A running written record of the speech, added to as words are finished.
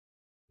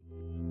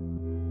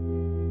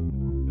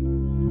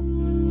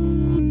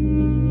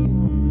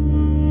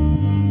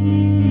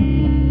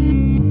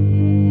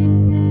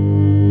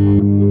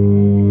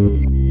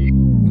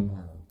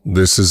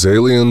This is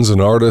Aliens and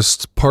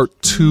Artists,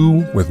 Part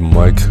 2 with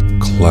Mike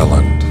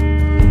Cleland.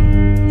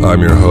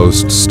 I'm your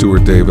host,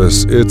 Stuart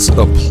Davis. It's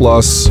a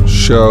plus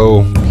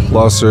show,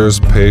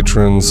 plusers,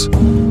 patrons.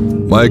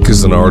 Mike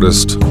is an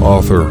artist,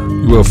 author,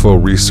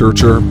 UFO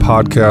researcher,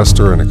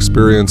 podcaster, and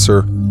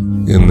experiencer.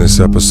 In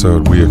this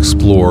episode, we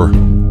explore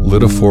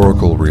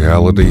litaphorical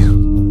reality,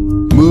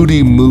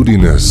 moody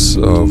moodiness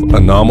of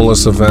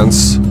anomalous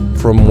events,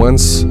 from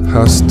whence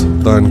hast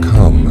thine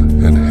come,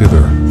 and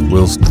hither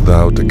willst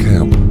thou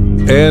decamp.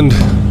 And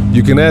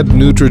you can add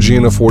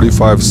Neutrogena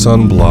 45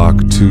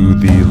 sunblock to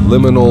the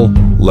liminal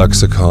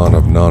lexicon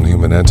of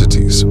non-human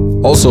entities.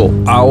 Also,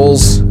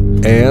 owls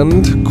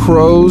and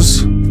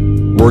crows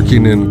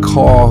working in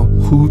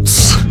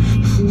cahoots.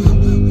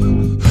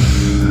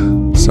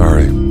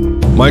 Sorry.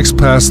 Mike's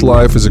past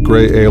life as a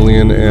gray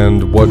alien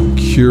and what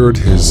cured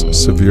his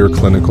severe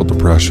clinical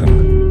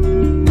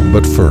depression.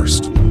 But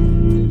first,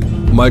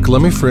 Mike,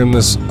 let me frame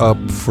this up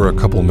for a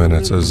couple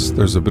minutes as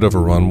there's a bit of a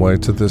runway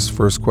to this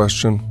first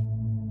question.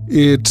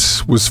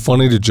 It was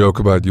funny to joke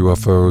about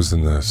UFOs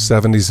in the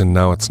 70s and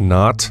now it's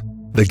not.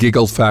 The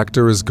giggle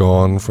factor is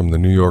gone from the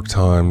New York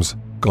Times,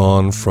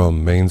 gone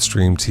from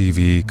mainstream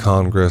TV,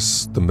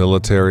 Congress, the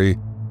military.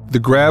 The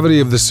gravity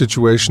of the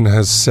situation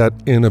has set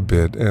in a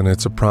bit and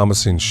it's a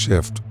promising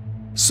shift.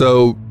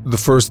 So the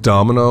first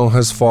domino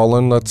has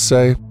fallen, let's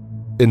say.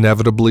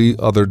 Inevitably,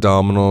 other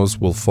dominoes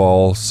will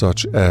fall,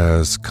 such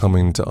as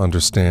coming to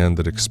understand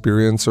that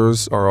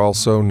experiencers are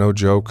also no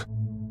joke.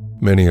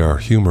 Many are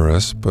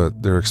humorous,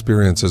 but their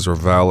experiences are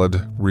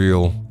valid,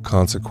 real,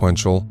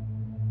 consequential.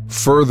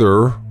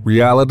 Further,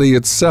 reality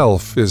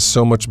itself is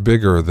so much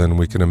bigger than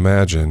we can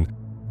imagine,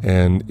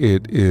 and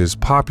it is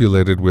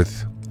populated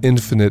with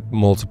infinite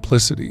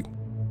multiplicity.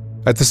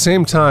 At the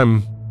same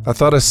time, I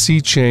thought a sea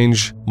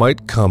change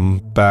might come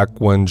back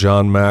when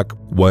John Mack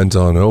went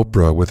on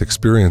Oprah with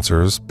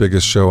Experiencers,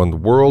 biggest show in the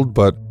world,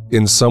 but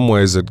in some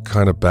ways it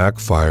kind of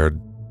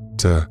backfired.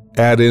 To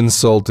add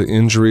insult to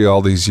injury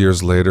all these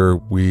years later,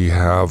 we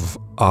have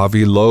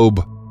Avi Loeb,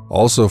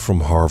 also from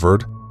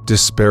Harvard,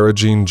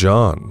 disparaging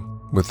John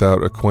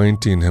without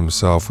acquainting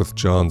himself with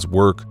John's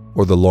work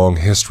or the long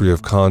history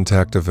of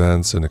contact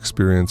events and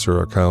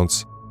experiencer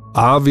accounts.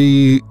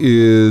 Avi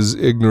is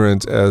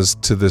ignorant as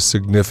to the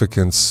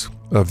significance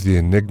of the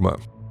enigma.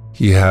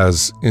 He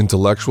has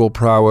intellectual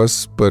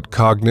prowess, but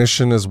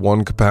cognition is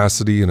one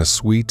capacity in a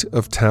suite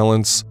of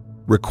talents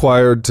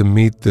required to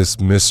meet this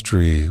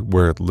mystery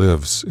where it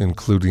lives,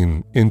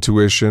 including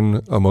intuition,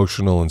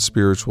 emotional and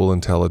spiritual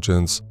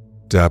intelligence,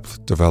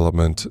 depth,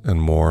 development,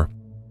 and more.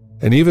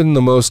 And even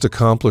the most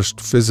accomplished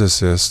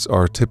physicists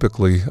are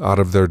typically out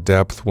of their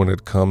depth when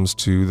it comes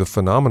to the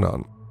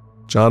phenomenon.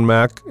 John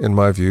Mack, in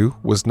my view,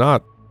 was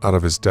not out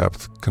of his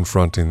depth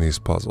confronting these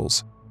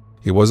puzzles.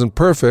 He wasn't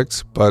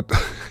perfect, but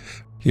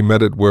he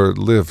met it where it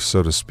lived,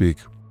 so to speak.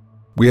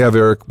 We have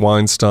Eric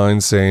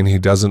Weinstein saying he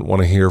doesn't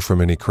want to hear from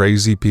any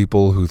crazy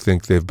people who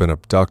think they've been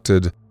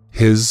abducted.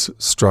 His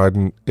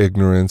strident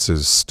ignorance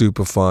is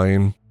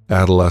stupefying,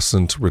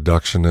 adolescent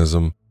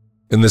reductionism.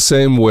 In the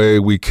same way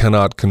we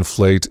cannot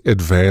conflate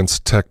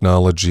advanced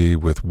technology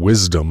with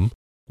wisdom,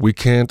 we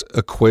can't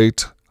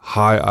equate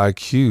high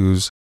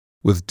IQs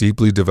with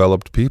deeply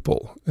developed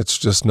people. It's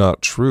just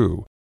not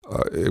true.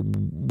 It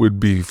would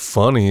be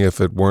funny if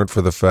it weren't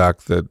for the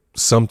fact that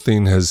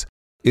something has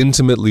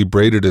intimately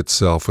braided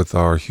itself with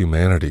our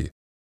humanity.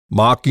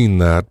 Mocking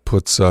that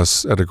puts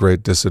us at a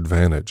great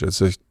disadvantage.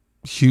 It's a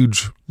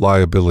huge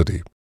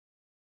liability.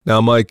 Now,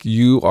 Mike,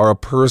 you are a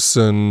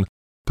person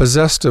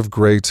possessed of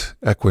great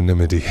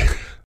equanimity,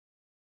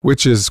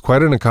 which is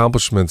quite an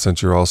accomplishment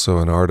since you're also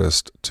an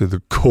artist to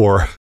the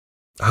core.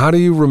 How do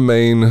you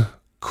remain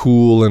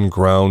cool and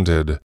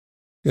grounded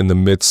in the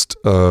midst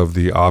of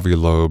the Avi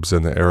Loebs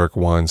and the Eric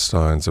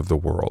Weinsteins of the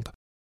world?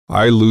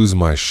 I lose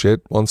my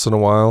shit once in a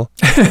while,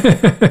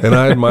 and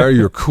I admire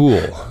your cool.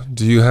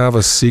 Do you have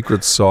a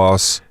secret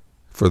sauce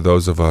for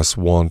those of us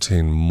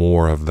wanting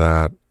more of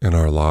that in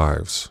our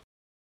lives?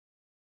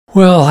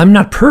 Well, I'm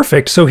not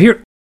perfect.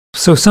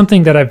 So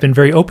something that I've been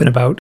very open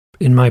about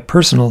in my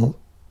personal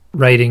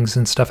writings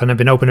and stuff, and I've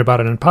been open about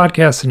it in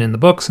podcasts and in the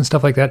books and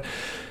stuff like that,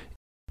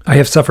 I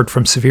have suffered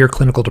from severe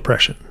clinical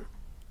depression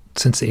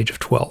since the age of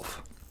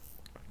 12.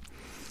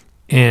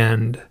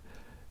 And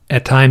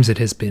at times it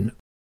has been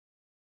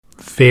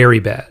very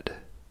bad,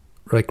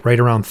 like right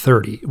around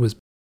 30.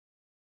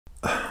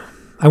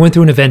 I went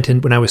through an event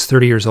when I was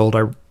 30 years old,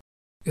 I would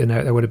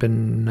have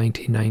been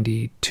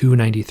 1992,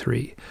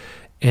 93.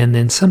 And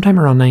then sometime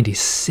around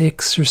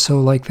 96 or so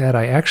like that,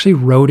 I actually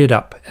wrote it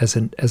up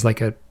as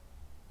like a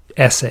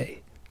essay,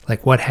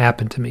 like what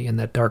happened to me in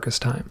that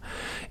darkest time.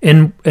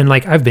 And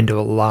like I've been to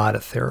a lot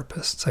of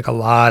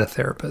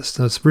therapists,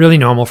 So it's really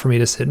normal for me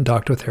to sit and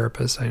talk to a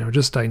therapist. I know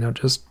just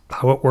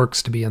how it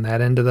works to be on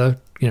that end of the,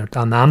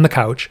 on the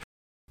couch.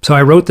 So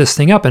I wrote this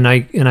thing up and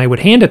I would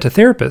hand it to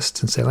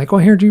therapists and say like, oh,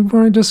 here, do you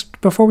want to just,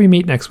 before we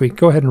meet next week,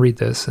 go ahead and read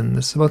this. And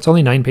this, well, it's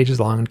only 9 pages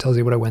long and tells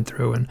you what I went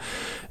through.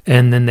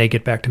 And then they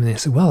get back to me and they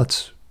say, well,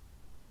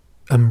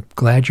 I'm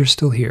glad you're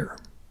still here.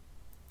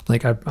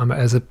 Like I'm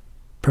as a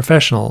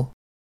professional,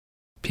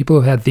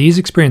 people who had these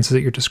experiences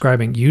that you're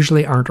describing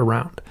usually aren't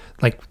around.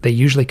 Like, they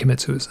usually commit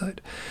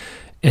suicide.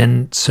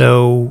 And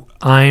so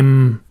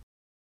I've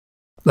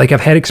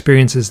had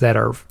experiences that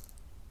are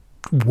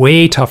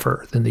way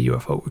tougher than the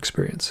UFO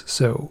experience.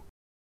 So,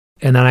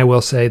 and then I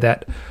will say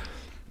that,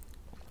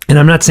 and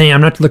I'm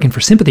not looking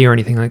for sympathy or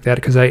anything like that,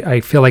 because I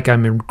feel like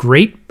I'm in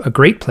a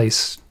great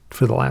place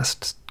for the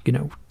last,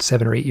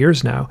 7 or 8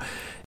 years now.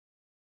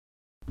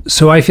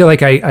 So I feel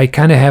like I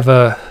kind of have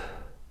a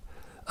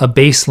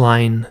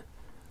baseline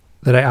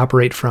that I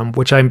operate from,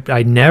 which I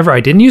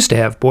didn't used to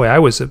have. Boy, I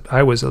was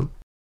a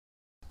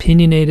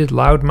opinionated,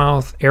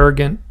 loudmouth,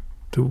 arrogant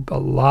through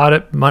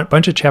a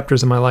bunch of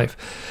chapters of my life,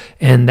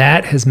 and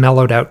that has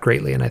mellowed out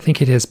greatly. And I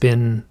think it has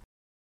been,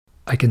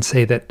 I can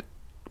say that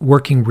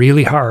working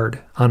really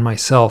hard on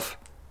myself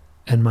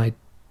and my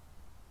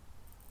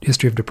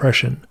history of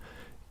depression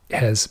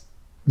has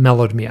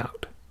mellowed me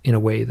out in a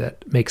way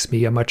that makes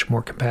me a much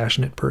more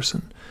compassionate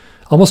person,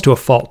 almost to a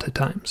fault at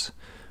times.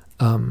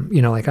 I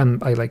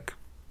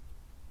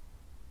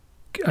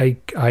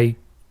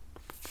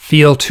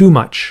feel too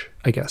much,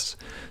 I guess.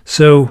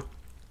 So,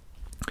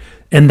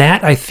 and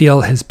that I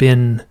feel has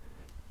been,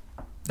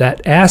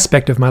 that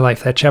aspect of my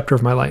life, that chapter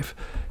of my life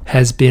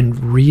has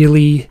been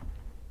really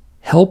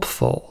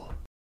helpful.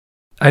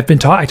 I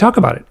talk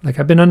about it. Like,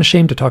 I've been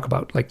unashamed to talk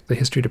about, like, the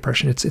history of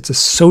depression. It's a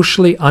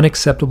socially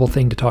unacceptable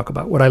thing to talk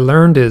about. What I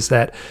learned is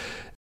that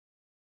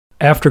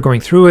after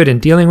going through it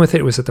and dealing with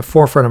it, it was at the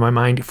forefront of my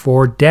mind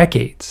for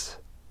decades.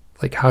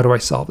 Like, how do I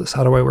solve this?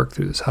 How do I work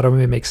through this? How do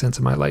I make sense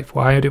of my life?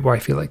 Why do I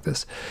feel like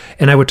this?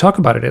 And I would talk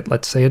about it at,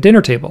 let's say, a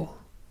dinner table.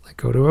 Like,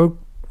 go to a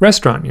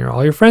restaurant,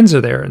 all your friends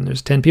are there, and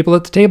there's 10 people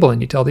at the table,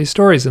 and you tell these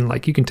stories, and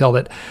like, you can tell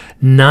that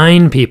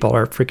 9 people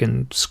are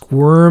freaking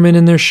squirming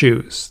in their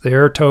shoes,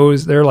 their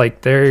toes. They're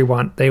like, they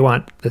want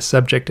the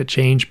subject to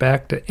change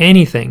back to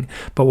anything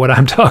but what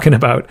I'm talking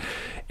about.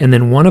 And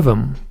then one of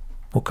them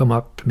will come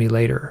up to me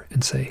later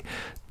and say,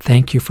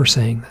 "Thank you for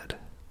saying that.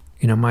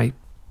 My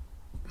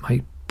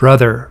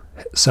brother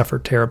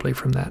suffered terribly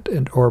from that,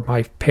 or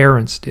my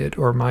parents did,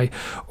 or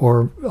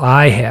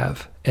I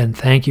have, and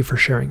thank you for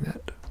sharing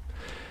that."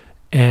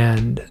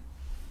 And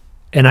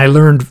I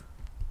learned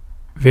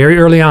very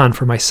early on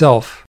for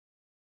myself,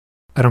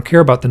 I don't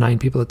care about the 9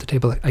 people at the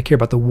table. I care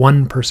about the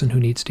one person who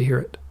needs to hear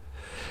it.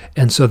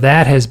 And so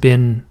that has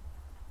been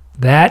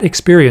that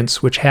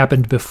experience, which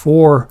happened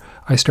before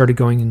I started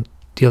going into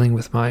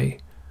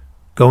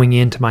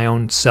my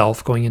own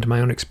self, going into my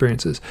own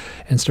experiences,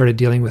 and started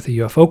dealing with the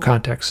UFO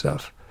contact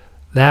stuff.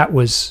 That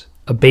was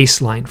a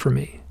baseline for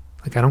me.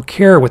 Like, I don't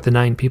care what the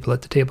 9 people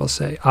at the table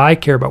say. I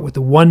care about what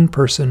the one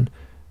person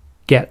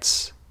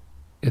gets,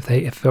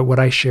 if what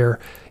I share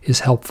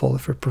is helpful,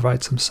 if it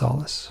provides some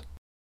solace.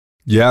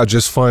 Yeah,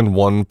 just find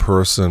one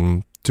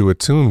person to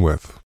attune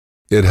with.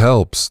 It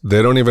helps.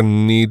 They don't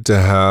even need to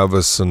have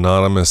a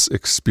synonymous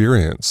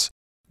experience.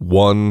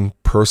 One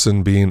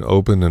person being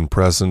open and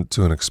present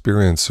to an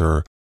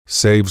experiencer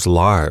saves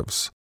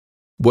lives.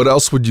 What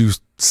else would you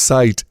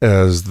cite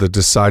as the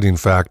deciding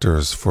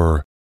factors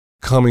for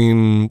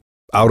coming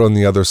out on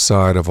the other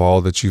side of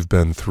all that you've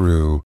been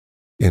through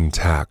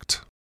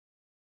intact?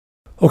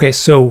 Okay,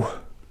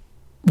 so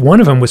one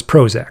of them was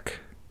Prozac,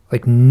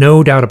 like,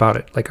 no doubt about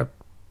it, like a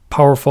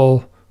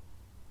powerful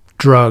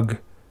drug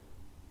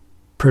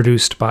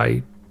produced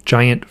by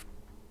giant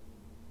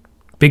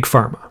big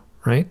pharma,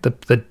 right?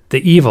 The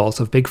evils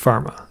of big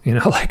pharma,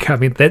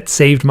 that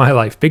saved my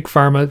life. Big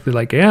pharma,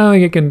 like, yeah,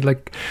 you can,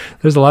 like,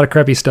 there's a lot of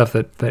crappy stuff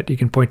that you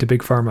can point to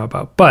big pharma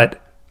about, but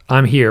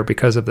I'm here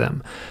because of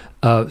them.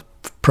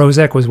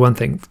 Prozac was one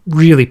thing,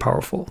 really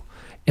powerful.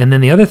 And then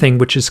the other thing,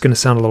 which is going to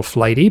sound a little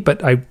flighty,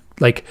 but I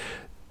like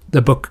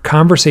the book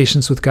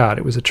Conversations with God.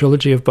 It was a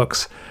trilogy of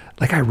books.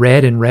 Like, I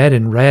read and read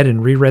and read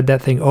and reread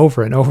that thing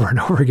over and over and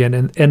over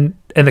again. And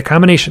the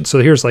combination. So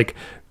here's, like,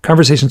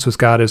 Conversations with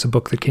God is a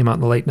book that came out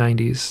in the late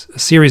 90s, a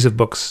series of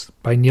books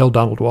by Neale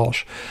Donald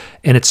Walsch.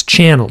 And it's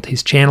channeled.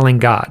 He's channeling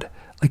God.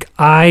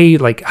 I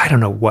don't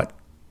know what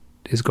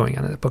is going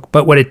on in that book.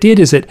 But what it did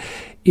is it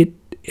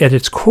at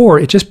its core,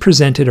 it just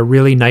presented a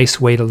really nice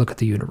way to look at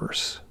the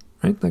universe.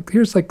 Right? Like,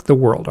 here's, like, the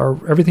world,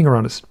 everything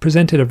around us,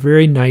 presented a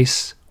very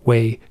nice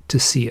way to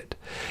see it.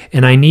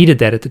 And I needed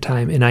that at the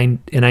time,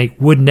 and I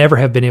would never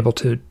have been able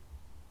to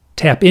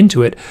tap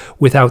into it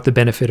without the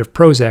benefit of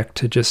Prozac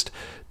to just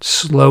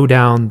slow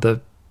down the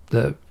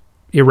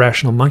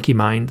irrational monkey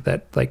mind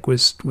that, like,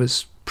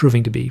 was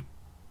proving to be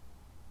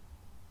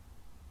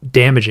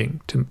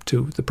damaging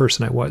to the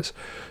person I was.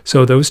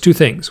 So those 2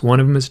 things. One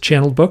of them is a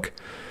channeled book.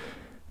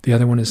 The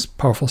other one is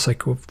powerful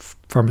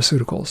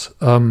psychopharmaceuticals.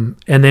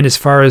 And then as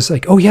far as,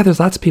 like, oh yeah,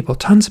 there's lots of people,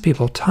 tons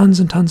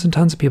and tons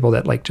of people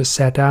that, like, just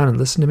sat down and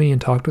listened to me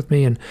and talked with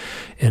me and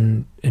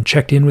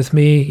checked in with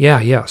me.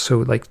 Yeah.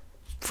 So, like,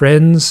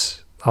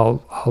 friends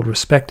I'll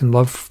respect and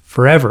love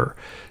forever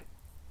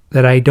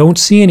that I don't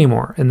see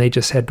anymore. And they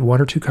just had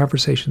 1 or 2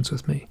 conversations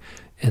with me,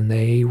 and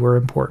they were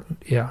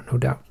important. Yeah, no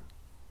doubt.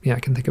 Yeah, I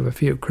can think of a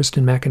few.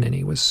 Kristen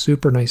McEnany was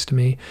super nice to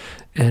me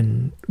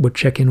and would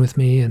check in with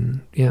me.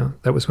 And yeah,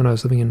 that was when I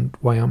was living in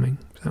Wyoming.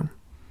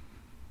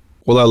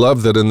 Well, I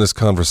love that in this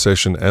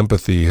conversation,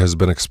 empathy has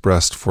been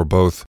expressed for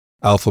both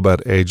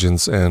alphabet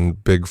agents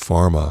and big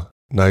pharma.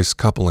 Nice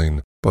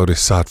coupling,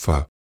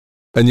 bodhisattva.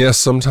 And yes,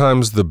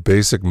 sometimes the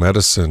basic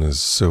medicine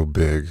is so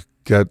big.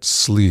 Get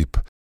sleep,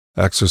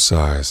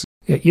 exercise.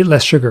 Yeah, eat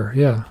less sugar,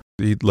 yeah.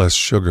 Eat less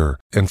sugar.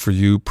 And for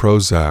you,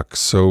 Prozac.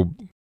 So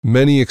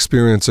many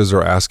experiences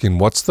are asking,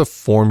 what's the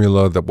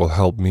formula that will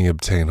help me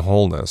obtain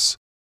wholeness?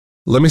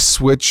 Let me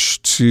switch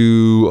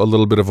to a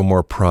little bit of a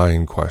more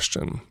prying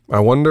question. I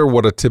wonder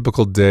what a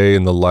typical day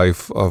in the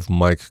life of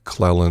Mike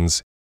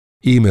Clelland's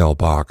email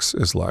box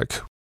is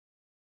like.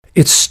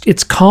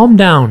 It's calmed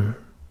down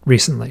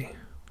recently.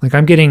 Like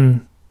I'm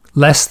getting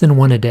less than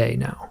one a day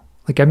now.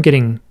 Like I'm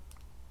getting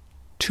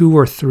 2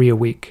 or 3 a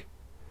week.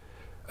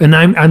 And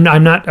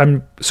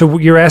so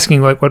you're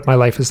asking what my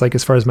life is like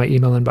as far as my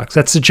email inbox.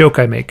 That's the joke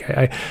I make.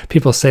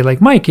 People say like,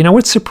 Mike,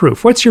 what's the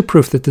proof? What's your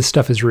proof that this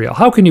stuff is real?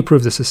 How can you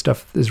prove this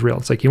stuff is real?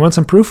 It's like, you want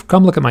some proof?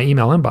 Come look at my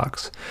email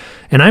inbox.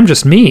 And I'm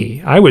just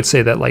me. I would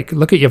say that like,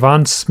 look at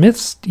Yvonne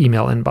Smith's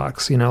email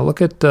inbox,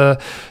 look at,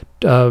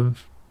 look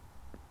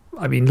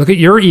at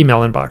your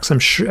email inbox. I'm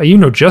sure you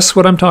know just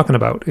what I'm talking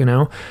about,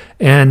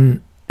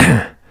 And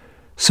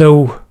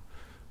so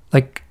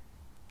like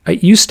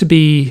it used to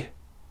be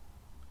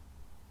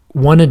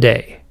one a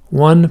day,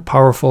 one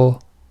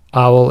powerful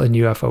owl and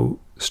UFO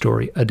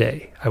story a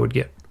day I would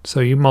get. So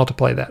you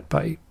multiply that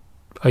by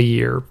a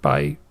year,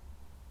 by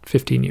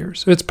 15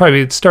 years. It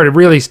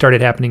really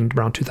started happening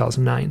around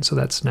 2009. So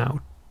that's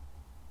now,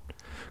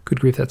 good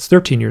grief, that's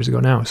 13 years ago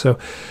now. So,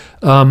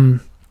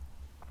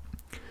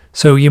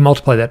 so you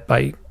multiply that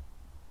by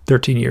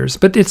 13 years,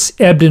 but it's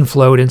ebbed and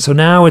flowed. And so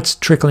now it's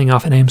trickling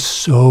off, and I am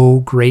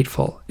so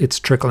grateful it's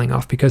trickling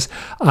off because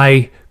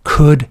I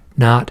could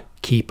not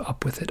keep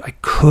up with it. I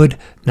could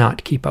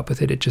not keep up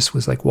with it. It just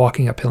was like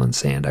walking uphill in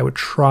sand. I would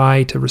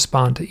try to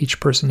respond to each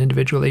person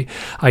individually.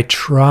 I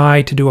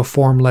tried to do a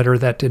form letter.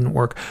 That didn't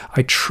work.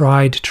 I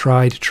tried.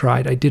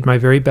 I did my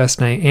very best,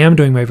 and I am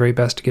doing my very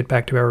best to get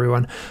back to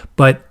everyone.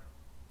 But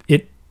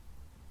it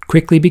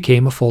quickly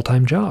became a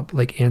full-time job,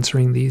 like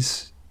answering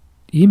these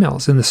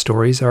emails. And the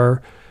stories they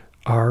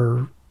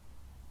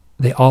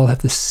all have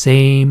the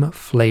same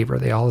flavor.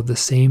 They all have the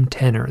same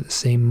tenor, the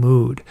same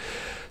mood.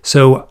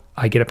 So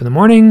I get up in the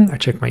morning, I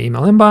check my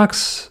email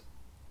inbox,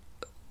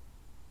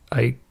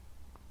 I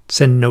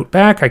send a note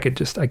back. I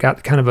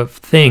got kind of a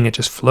thing, it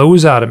just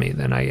flows out of me.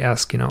 Then I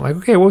ask,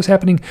 okay, what was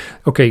happening?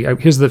 Okay,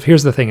 here's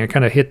the thing. I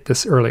kind of hit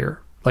this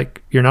earlier.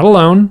 Like, you're not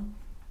alone.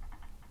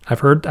 I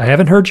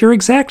haven't heard your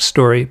exact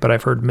story, but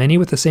I've heard many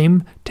with the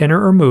same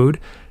tenor or mood.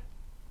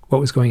 What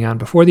was going on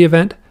before the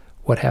event?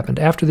 What happened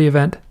after the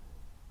event?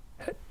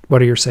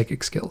 What are your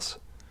psychic skills?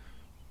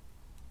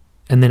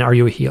 And then, are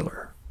you a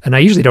healer? And I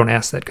usually don't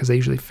ask that because they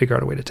usually figure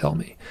out a way to tell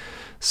me.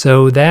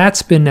 So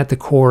that's been at the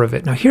core of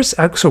it. Now I wish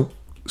I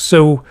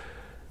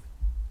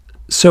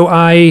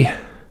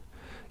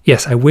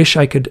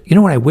could,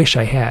 what I wish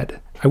I had?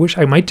 I wish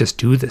I might just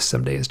do this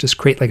someday, is just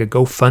create like a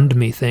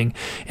GoFundMe thing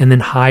and then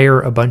hire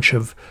a bunch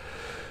of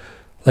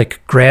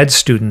like grad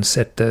students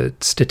at the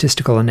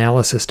statistical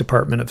analysis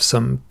department of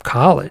some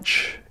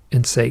college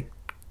and say,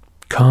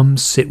 come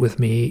sit with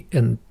me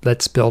and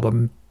let's build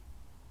a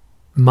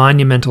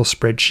monumental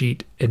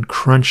spreadsheet and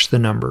crunch the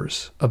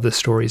numbers of the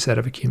stories that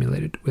have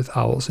accumulated with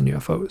owls and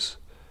UFOs.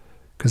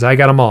 Because I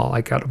got them all.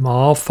 I got them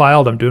all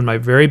filed. I'm doing my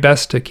very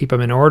best to keep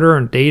them in order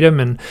and date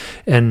them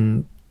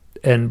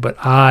but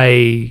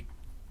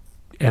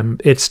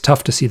it's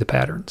tough to see the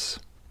patterns.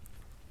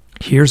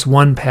 Here's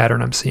one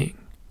pattern I'm seeing.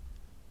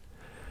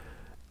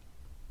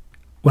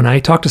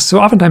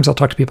 Oftentimes I'll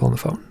talk to people on the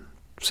phone.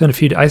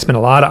 I spend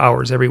a lot of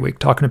hours every week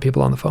talking to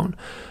people on the phone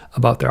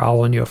about their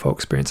owl and UFO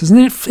experiences.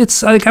 And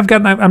it's like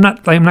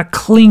I'm not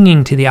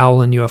clinging to the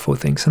owl and UFO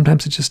thing.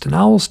 Sometimes it's just an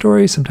owl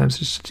story.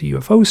 Sometimes it's just a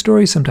UFO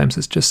story. Sometimes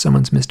it's just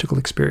someone's mystical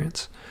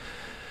experience.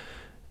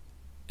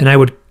 And I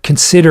would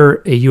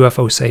consider a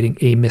UFO sighting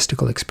a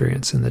mystical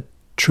experience in the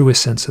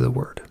truest sense of the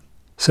word.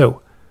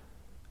 So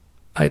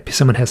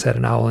someone has had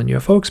an owl and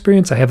UFO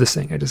experience. I have this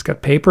thing. I just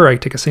got paper. I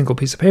take a single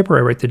piece of paper.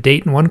 I write the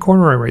date in one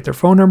corner. I write their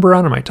phone number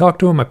on them. I talk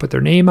to them. I put their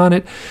name on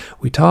it.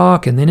 We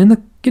talk. And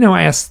then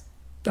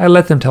I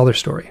let them tell their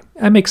story.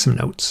 I make some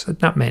notes,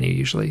 not many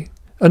usually.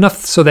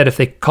 Enough so that if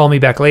they call me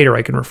back later,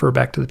 I can refer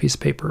back to the piece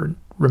of paper and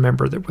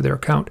remember their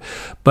account.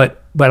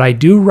 But I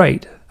do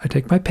write. I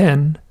take my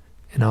pen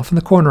and off in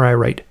the corner I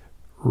write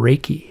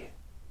Reiki.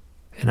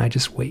 And I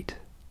just wait.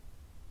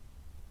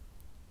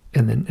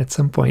 And then at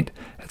some point,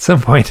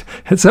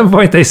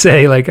 they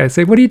say, like, I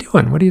say, what are you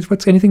doing?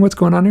 What's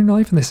going on in your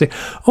life? And they say,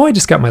 oh, I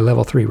just got my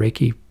level 3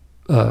 Reiki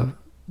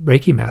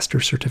master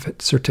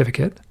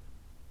certificate.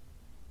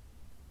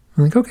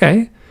 I'm like,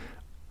 okay.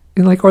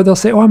 And or they'll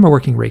say, oh, I'm a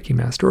working Reiki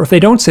master. Or if they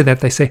don't say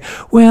that, they say,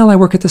 well, I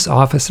work at this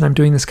office and I'm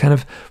doing this kind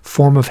of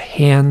form of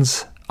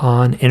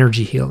hands-on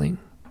energy healing.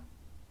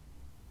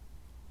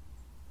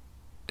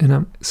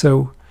 And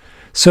so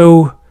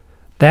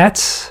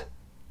that's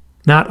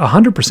not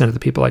 100% of the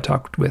people I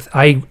talked with.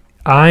 I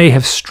I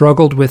have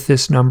struggled with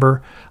this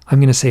number. I'm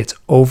going to say it's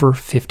over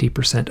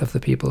 50% of the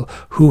people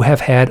who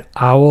have had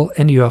owl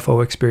and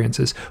UFO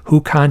experiences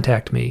who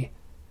contact me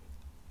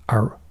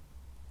are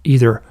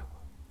either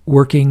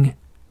working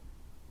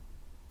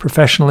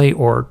professionally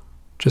or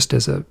just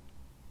as a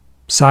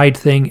side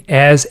thing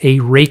as a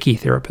Reiki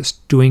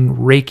therapist doing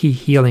Reiki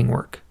healing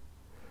work.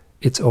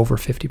 It's over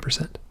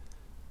 50%.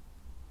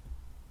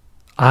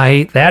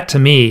 That to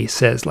me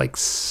says like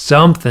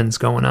something's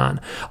going on.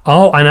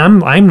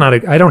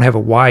 I don't have a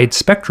wide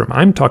spectrum.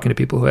 I'm talking to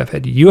people who have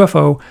had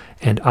UFO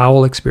and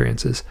owl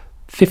experiences.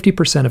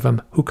 50% of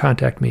them who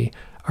contact me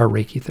are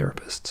Reiki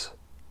therapists,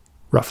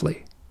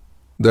 roughly.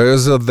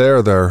 There's a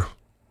there.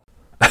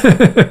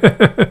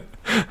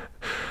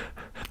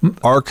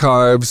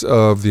 Archives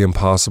of the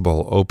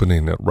Impossible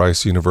opening at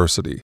Rice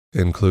University,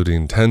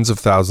 including tens of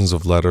thousands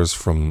of letters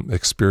from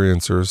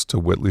experiencers to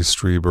Whitley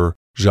Strieber,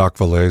 Jacques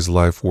Vallée's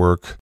life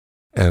work,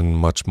 and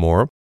much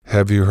more.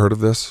 Have you heard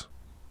of this?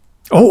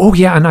 Oh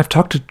yeah, and I've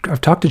talked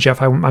to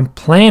Jeff. I'm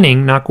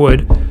planning, knock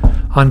wood,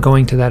 on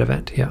going to that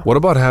event. Yeah. What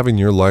about having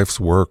your life's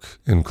work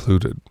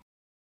included?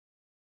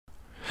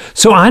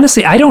 So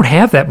honestly, I don't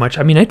have that much.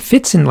 I mean, it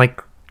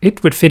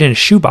would fit in a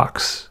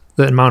shoebox.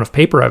 The amount of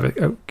paper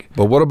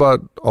But what about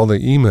all the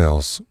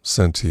emails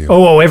sent to you?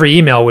 Oh, every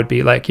email would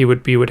be like you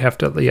would have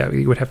to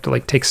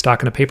like take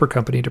stock in a paper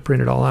company to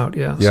print it all out.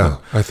 Yeah. Yeah,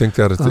 so, I think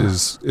that it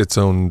is its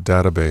own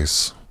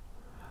database.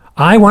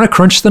 I want to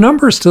crunch the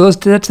numbers to those.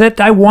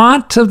 That I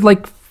want to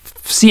like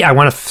see. I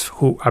want to.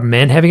 Who are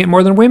men having it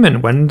more than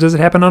women? When does it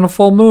happen on a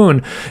full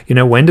moon?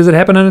 When does it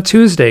happen on a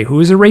Tuesday?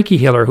 Who's a Reiki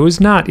healer?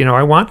 Who's not?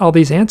 I want all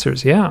these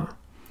answers. Yeah.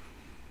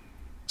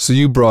 So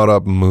you brought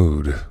up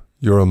mood.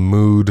 You're a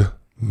mood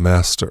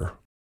master.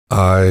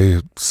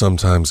 I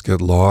sometimes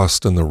get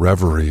lost in the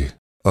reverie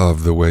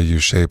of the way you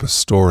shape a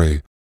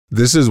story.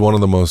 This is one of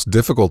the most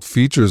difficult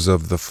features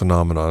of the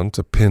phenomenon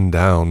to pin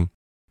down.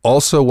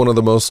 Also one of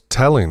the most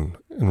telling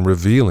and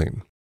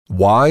revealing.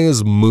 Why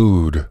is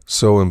mood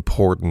so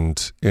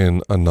important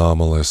in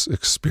anomalous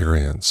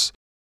experience?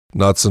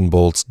 Nuts and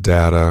bolts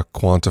data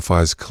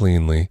quantifies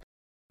cleanly.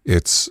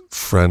 It's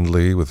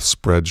friendly with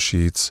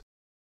spreadsheets.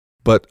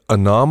 But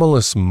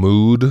anomalous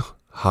mood,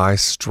 high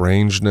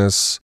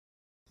strangeness,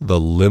 the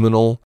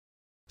liminal,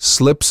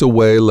 slips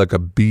away like a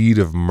bead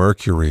of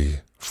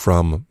mercury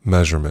from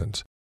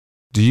measurement.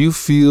 Do you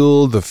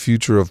feel the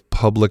future of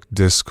public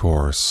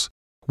discourse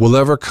will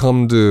ever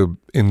come to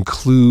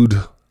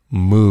include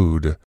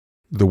mood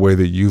the way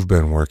that you've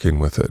been working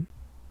with it?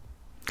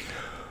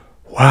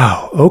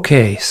 Wow.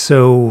 Okay.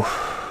 So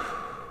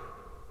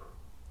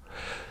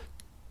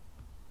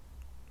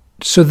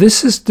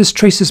this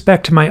traces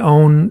back to my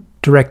own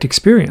direct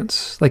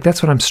experience. Like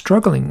that's what I'm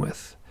struggling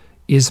with,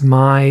 is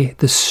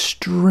the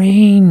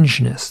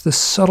strangeness, the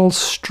subtle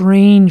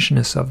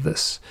strangeness of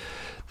this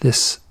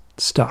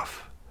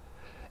stuff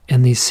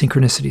and these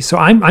synchronicities. So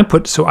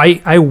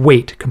I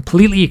weight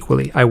completely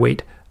equally. I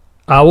weight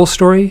owl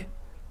story,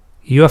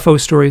 UFO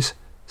stories,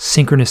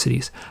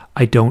 synchronicities.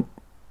 I don't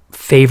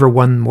favor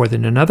one more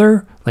than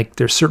another. Like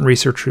there's certain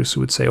researchers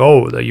who would say,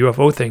 oh, the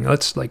UFO thing,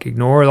 let's like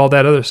ignore all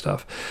that other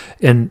stuff.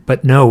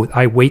 But no,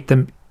 I weight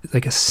them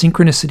like a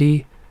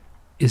synchronicity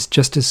is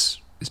just as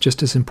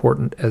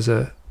important as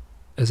an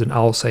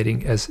owl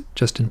sighting, as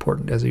just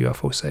important as a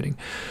UFO sighting.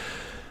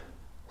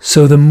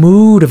 So the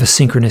mood of a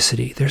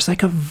synchronicity, there's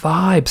like a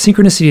vibe.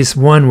 Synchronicity is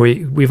one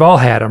where we've all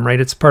had them, right?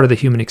 It's part of the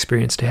human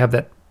experience to have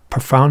that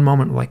profound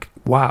moment like,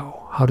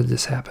 wow, how did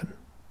this happen?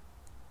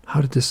 How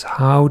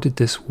did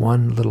this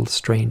one little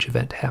strange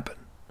event happen?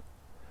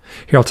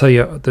 Here, I'll tell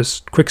you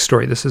this quick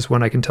story. This is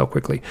one I can tell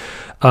quickly.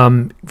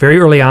 Very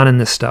early on in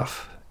this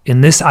stuff,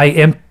 I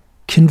am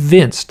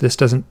convinced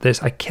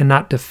I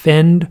cannot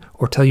defend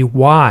or tell you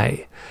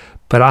why,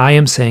 but I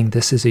am saying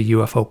this is a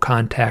UFO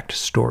contact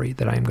story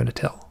that I am going to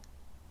tell.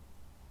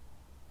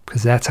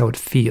 Because that's how it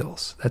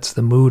feels. That's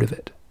the mood of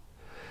it.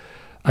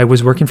 I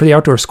was working for the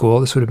outdoor school.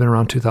 This would have been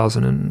around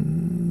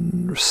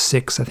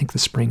 2006, I think the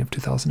spring of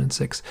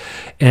 2006.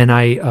 And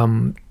I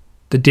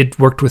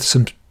worked with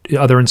some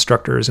other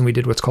instructors, and we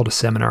did what's called a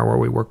seminar where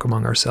we work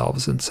among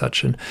ourselves and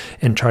such,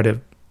 and try to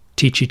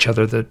teach each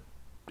other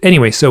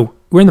Anyway, so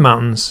we're in the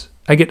mountains.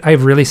 I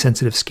have really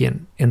sensitive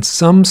skin, and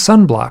some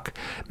sunblock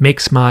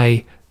makes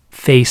my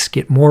face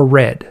get more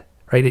red,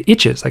 right? It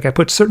itches. Like I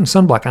put certain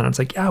sunblock on, it's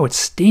like, oh, it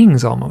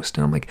stings almost.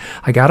 And I'm like,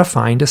 I got to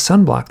find a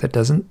sunblock that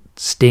doesn't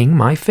sting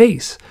my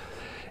face.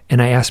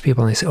 And I asked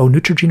people, and they say, oh,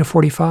 Neutrogena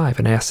 45.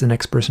 And I asked the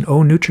next person,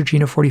 oh,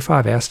 Neutrogena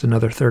 45. I asked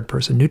another third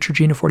person,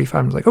 Neutrogena 45.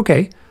 I was like,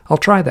 okay, I'll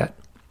try that.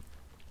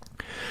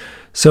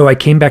 So I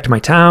came back to my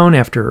town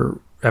after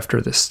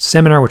this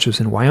seminar, which was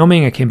in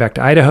Wyoming. I came back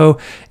to Idaho,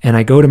 and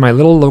I go to my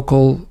little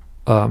local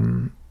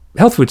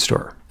health food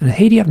store. And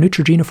hey, do you have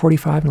Neutrogena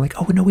 45? And I'm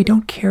like, oh, no, we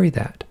don't carry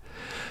that.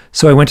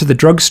 So I went to the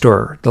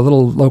drugstore, the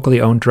little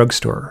locally owned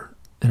drugstore.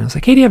 And I was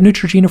like, hey, do you have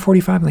Neutrogena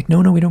 45? I'm like, no,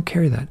 we don't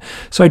carry that.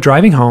 So I'm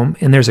driving home,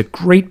 and there's a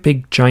great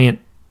big giant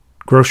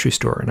grocery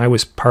store. And I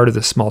was part of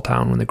the small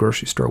town when the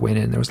grocery store went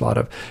in. There was a lot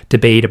of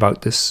debate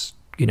about this,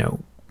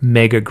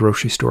 mega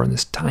grocery store in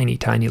this tiny,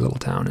 tiny little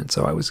town. And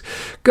so I was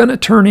going to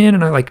turn in,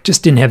 and I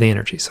just didn't have the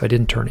energy. So I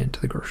didn't turn into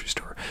the grocery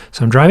store.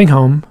 So I'm driving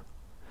home.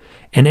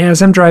 And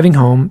as I'm driving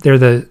home, there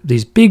are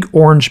these big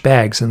orange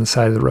bags on the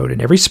side of the road.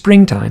 And every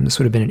springtime, this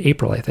would have been in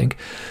April, I think,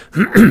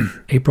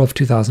 April of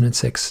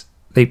 2006,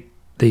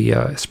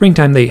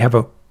 springtime, they have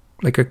a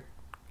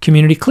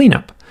community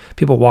cleanup.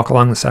 People walk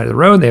along the side of the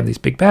road. They have these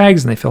big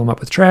bags, and they fill them up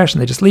with trash,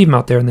 and they just leave them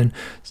out there, and then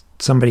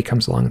somebody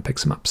comes along and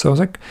picks them up. So I was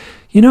like,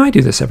 I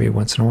do this every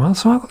once in a while.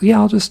 So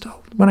I'll just,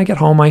 when I get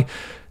home, I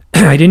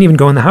didn't even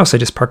go in the house. I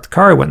just parked the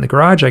car. I went in the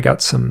garage. I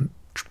got some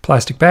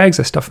plastic bags.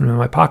 I stuffed them in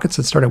my pockets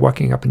and started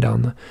walking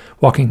down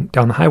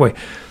the highway.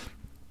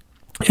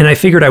 And I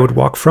figured I would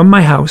walk from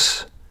my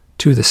house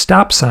to the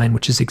stop sign,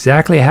 which is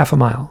exactly a half a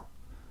mile.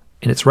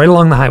 And it's right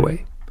along the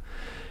highway.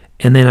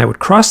 And then I would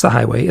cross the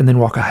highway and then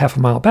walk a half a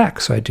mile back.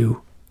 So I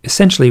do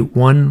essentially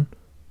 1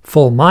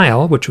 full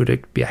mile, which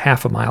would be a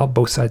half a mile,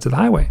 both sides of the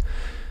highway.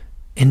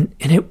 And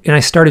I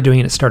started doing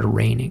it. It started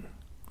raining.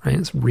 Right?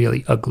 It's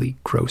really ugly,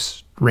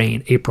 gross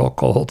rain, April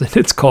cold, and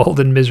it's cold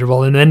and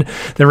miserable. And then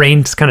the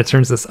rain just kind of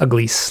turns this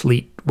ugly,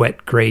 sleet,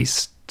 wet, gray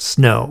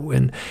snow.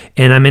 And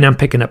I'm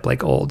picking up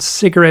like old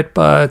cigarette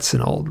butts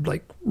and old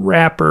like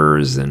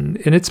wrappers, and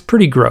it's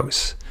pretty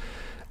gross.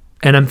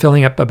 And I'm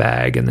filling up a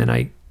bag, and then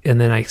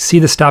I see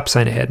the stop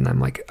sign ahead, and I'm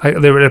like,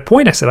 there at a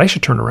point I said I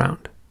should turn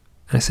around,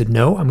 and I said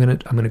no, I'm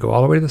gonna go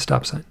all the way to the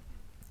stop sign.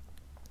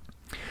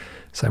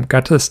 So I'm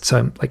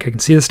like, I can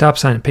see the stop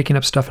sign and picking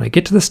up stuff, and I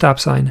get to the stop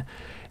sign,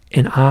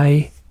 and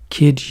I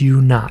kid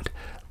you not,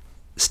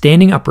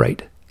 standing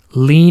upright,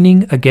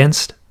 leaning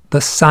against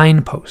the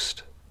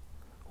signpost,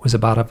 was a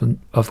bottle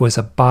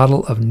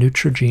of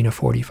Neutrogena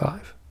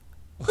 45.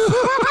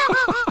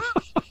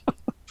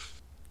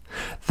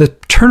 The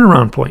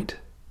turnaround point,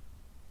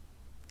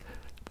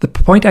 the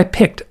point I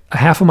picked a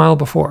half a mile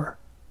before,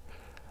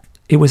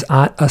 it was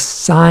at a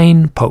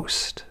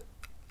signpost.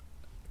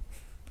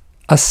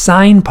 A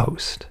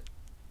signpost.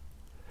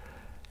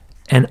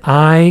 And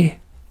I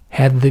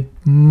had the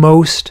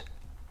most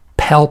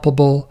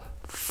palpable,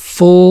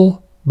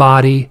 full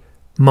body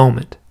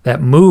moment.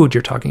 That mood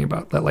you're talking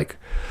about, that like,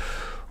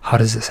 how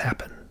does this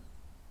happen?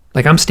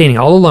 Like, I'm standing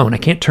all alone. I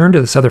can't turn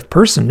to this other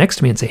person next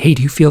to me and say, hey,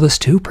 do you feel this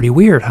too? Pretty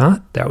weird,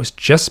 huh? That was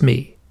just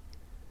me.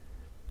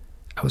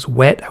 I was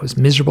wet. I was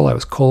miserable. I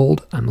was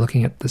cold. I'm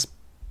looking at this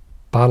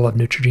bottle of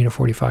Neutrogena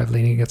 45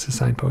 leaning against the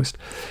signpost.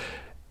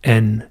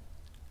 And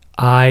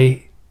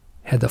I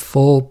had the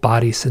full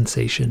body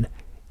sensation.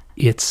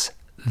 It's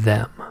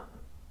them.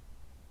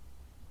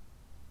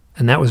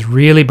 And that was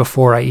really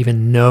before I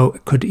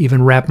could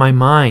even wrap my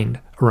mind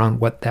around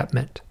what that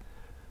meant.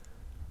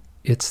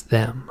 It's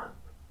them.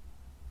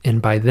 And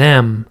by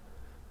them,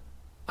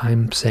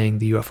 I'm saying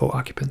the UFO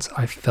occupants.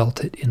 I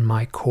felt it in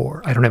my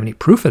core. I don't have any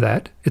proof of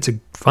that. It's a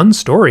fun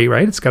story,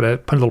 right? It's got a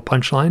little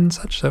punchline and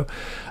such. So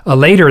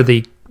later,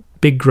 the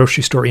big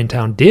grocery store in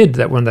town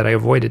that one that I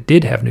avoided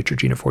did have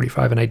Neutrogena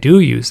 45, and I do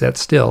use that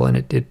still, and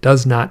it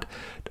does not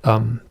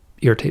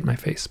irritate my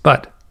face.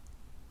 But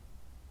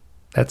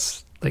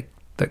that's like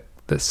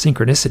the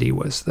synchronicity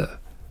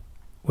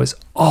was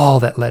all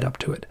that led up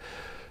to it.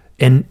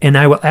 And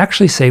I will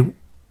actually say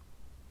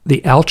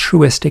the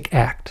altruistic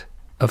act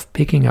of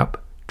picking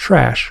up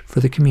trash for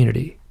the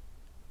community,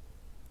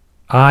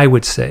 I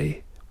would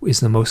say, is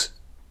the most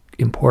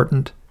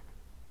important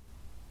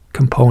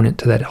component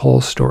to that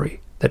whole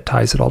story that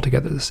ties it all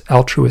together. This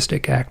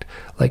altruistic act,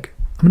 like,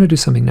 I'm going to do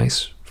something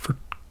nice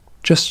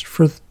just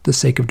for the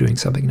sake of doing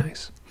something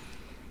nice.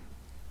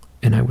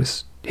 And I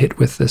was hit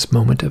with this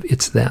moment of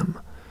it's them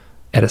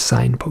at a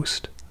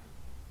signpost.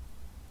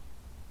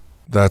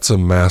 That's a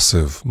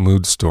massive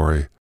mood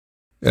story.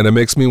 And it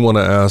makes me want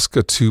to ask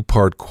a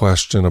two-part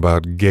question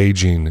about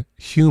gauging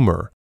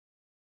humor.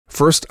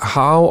 First,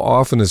 how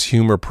often is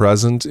humor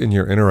present in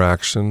your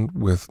interaction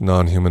with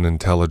non-human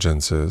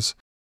intelligences?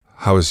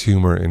 How is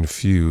humor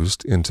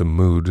infused into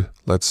mood,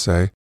 let's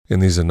say, in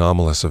these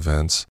anomalous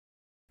events?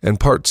 And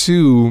part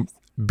two,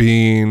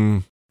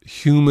 being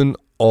human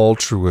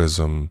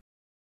altruism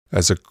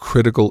as a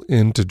critical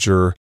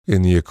integer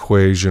in the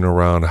equation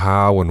around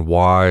how and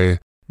why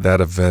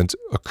that event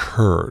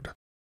occurred.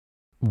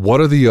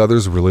 What are the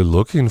others really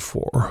looking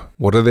for?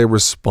 What do they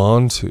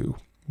respond to?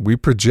 We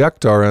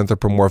project our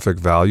anthropomorphic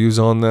values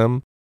on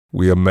them.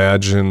 We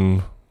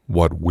imagine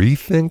what we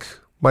think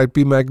might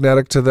be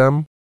magnetic to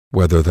them,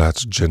 whether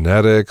that's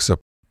genetics, a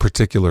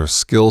particular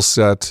skill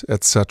set,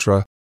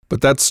 etc.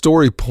 But that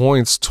story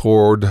points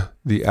toward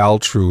the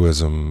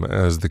altruism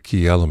as the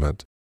key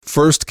element.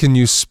 First, can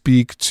you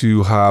speak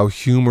to how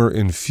humor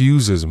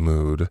infuses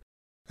mood?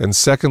 And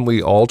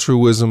secondly,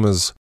 altruism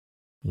is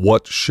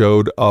what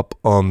showed up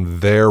on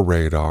their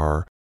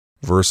radar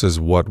versus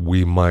what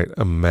we might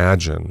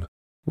imagine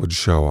would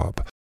show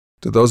up.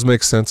 Do those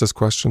make sense as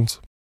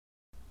questions?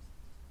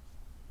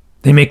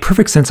 They make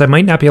perfect sense. I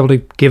might not be able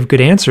to give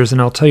good answers, and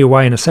I'll tell you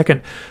why in a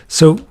second.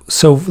 So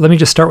let me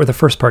just start with the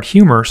first part,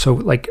 humor. So,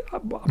 like,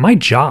 my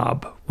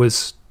job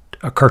was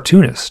a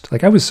cartoonist.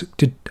 Like, that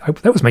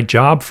was my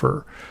job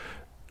for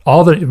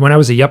when I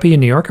was a yuppie in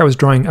New York, I was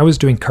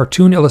doing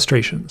cartoon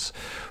illustrations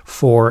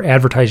for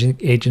advertising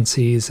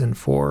agencies and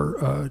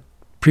for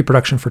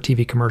pre-production for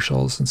TV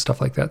commercials and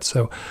stuff like that.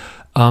 So,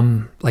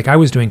 like I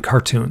was doing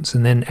cartoons,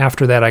 and then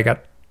after that, I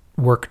got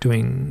work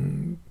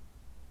doing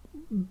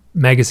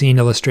magazine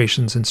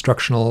illustrations,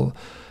 instructional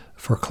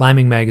for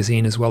Climbing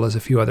Magazine, as well as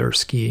a few other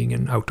skiing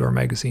and outdoor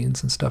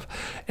magazines and stuff.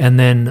 And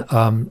then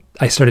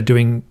I started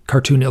doing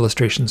cartoon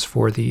illustrations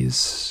for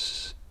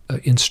these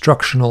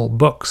instructional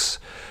books,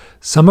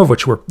 some of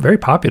which were very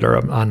popular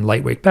on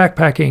lightweight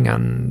backpacking,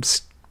 on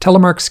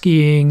telemark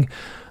skiing,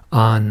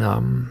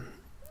 on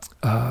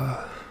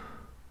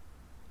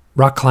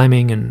rock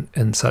climbing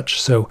and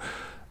such. So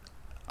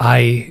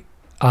that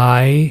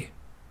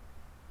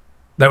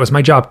was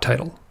my job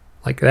title.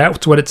 Like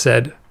that's what it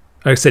said.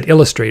 I said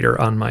illustrator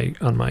on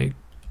my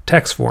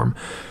text form.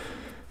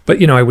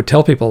 But, I would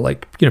tell people I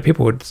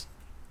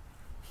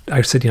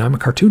said, I'm a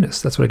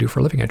cartoonist. That's what I do for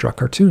a living. I draw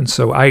cartoons.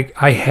 So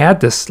I had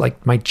this,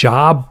 like, my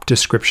job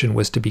description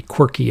was to be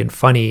quirky and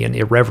funny and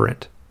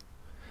irreverent.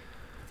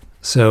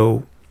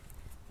 So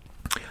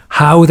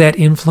how that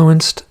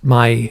influenced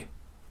my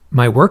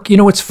work,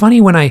 it's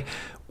funny when I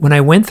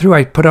went through,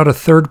 I put out a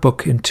third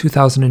book in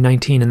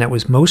 2019, and that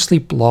was mostly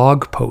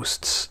blog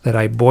posts that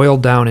I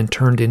boiled down and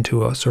turned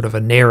into a sort of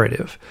a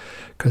narrative,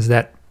 because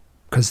when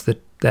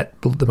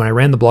I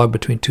ran the blog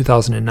between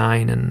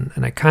 2009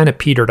 and I kind of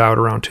petered out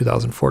around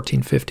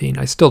 2014, 15.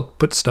 I still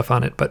put stuff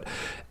on it, but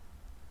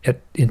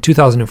in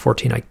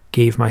 2014, I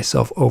gave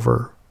myself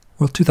over,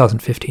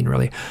 2015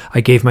 really,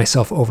 I gave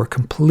myself over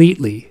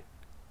completely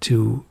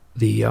to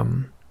the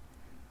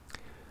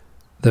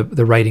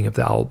writing of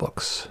the Owl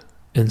books.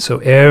 And so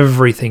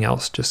everything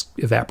else just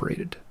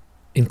evaporated,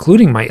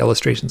 including my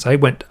illustrations. I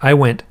went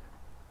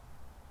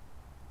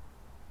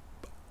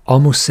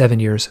almost 7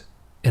 years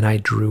and I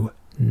drew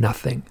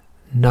nothing.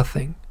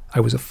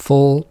 I was a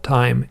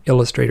full-time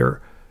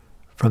illustrator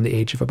from the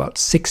age of about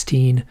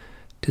 16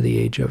 to the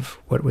age of,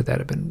 what would that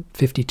have been,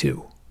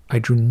 52. I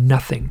drew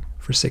nothing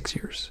for 6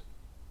 years.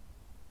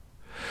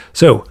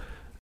 So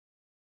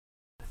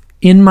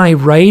in my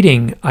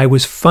writing, I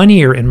was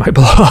funnier in my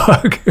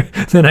blog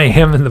than I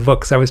am in the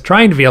books. I was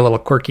trying to be a little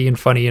quirky and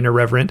funny and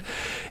irreverent,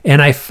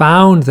 and I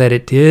found that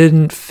it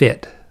didn't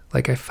fit.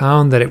 Like I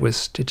found that I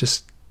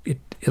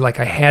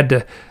had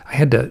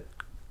to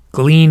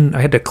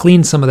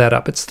clean some of that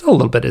up. It still a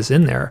little bit is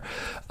in there,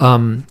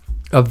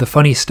 of the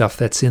funny stuff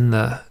that's in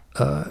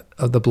of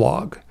the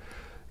blog.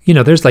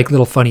 There's like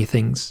little funny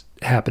things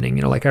happening.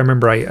 Like I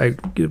remember I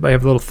have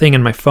a little thing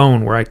in my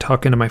phone where I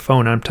talk into my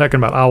phone, and I'm talking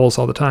about owls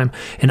all the time.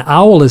 And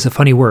owl is a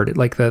funny word.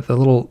 Like the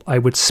little, I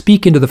would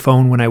speak into the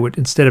phone when I would,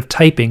 instead of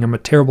typing, I'm a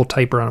terrible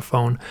typer on a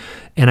phone,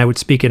 and I would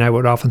speak and I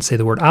would often say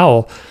the word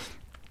owl.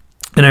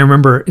 And I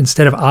remember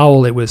instead of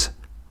owl, it was,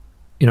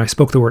 I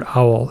spoke the word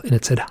owl and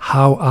it said,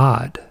 how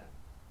odd.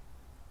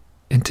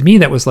 And to me,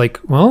 that was like,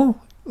 well,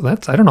 I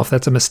don't know if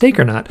that's a mistake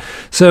or not.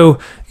 So,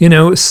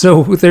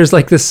 so there's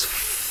like this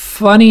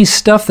funny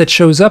stuff that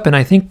shows up. And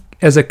I think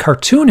as a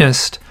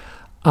cartoonist,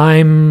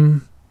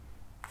 I'm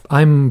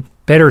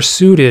better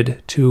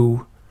suited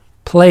to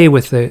play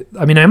with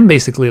I'm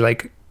basically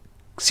like,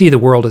 see the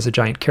world as a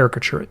giant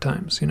caricature at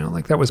times,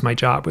 like that was my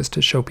job, was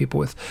to show people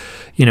with,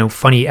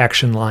 funny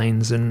action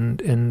lines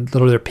and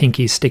little their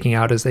pinkies sticking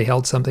out as they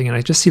held something. And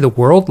I just see the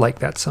world like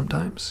that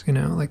sometimes,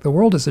 like the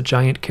world is a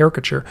giant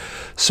caricature.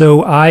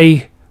 So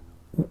I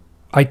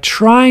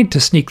tried to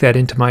sneak that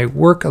into my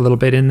work a little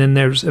bit. And then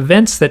there's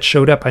events that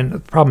showed up. And the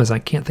problem is I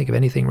can't think of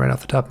anything right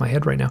off the top of my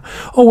head right now.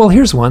 Oh, well,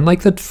 here's one,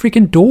 like the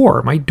freaking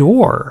door, my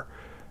door.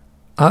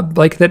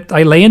 Like that,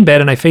 I lay in bed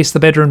and I face the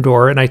bedroom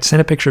door, and I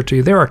sent a picture to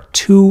you. There are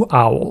 2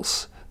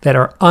 owls that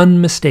are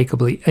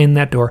unmistakably in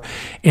that door,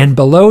 and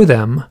below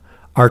them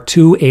are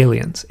 2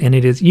 aliens. And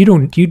it is, you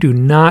do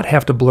not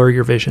have to blur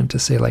your vision to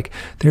say, like,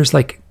 there's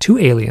like 2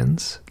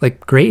 aliens,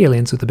 like gray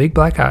aliens with the big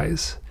black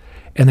eyes,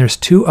 and there's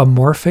 2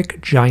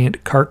 amorphic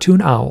giant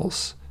cartoon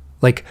owls,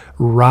 like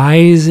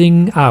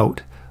rising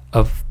out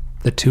of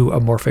the 2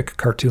 amorphic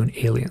cartoon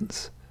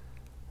aliens.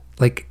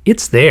 Like,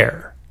 it's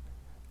there,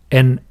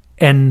 and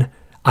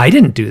I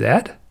didn't do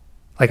that.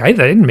 Like I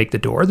didn't make the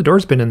door. The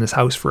door's been in this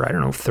house for,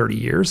 30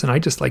 years. And I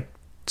just like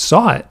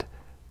saw it.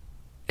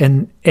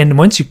 And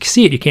once you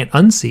see it, you can't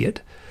unsee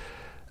it.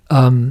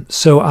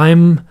 So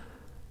I'm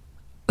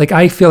like,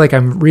 I feel like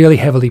I'm really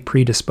heavily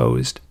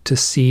predisposed to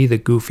see the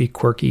goofy,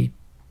 quirky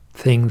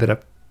thing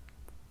that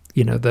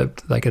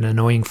like an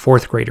annoying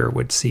 4th grader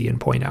would see and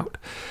point out.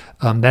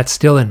 That's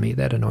still in me,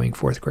 that annoying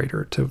 4th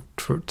grader to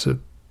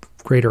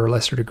greater or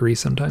lesser degree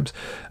sometimes.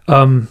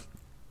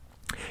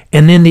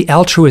 And then the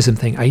altruism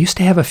thing, I used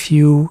to have a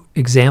few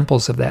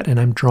examples of that, and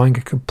I'm drawing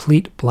a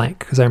complete blank,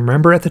 because I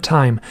remember at the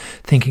time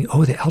thinking,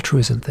 oh, the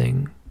altruism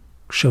thing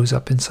shows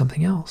up in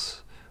something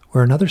else,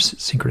 where another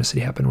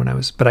synchronicity happened when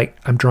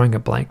I'm drawing a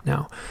blank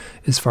now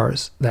as far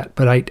as that.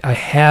 But I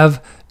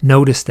have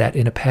noticed that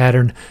in a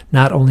pattern,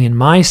 not only in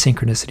my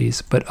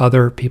synchronicities, but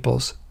other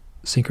people's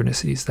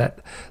synchronicities,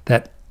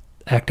 that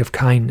act of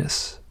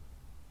kindness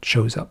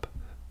shows up,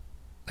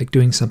 like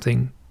doing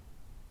something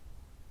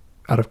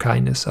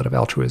kindness, out of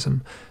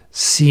altruism,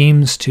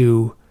 seems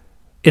to,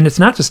 and it's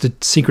not just a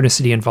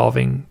synchronicity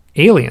involving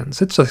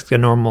aliens. It's like a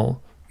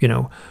normal,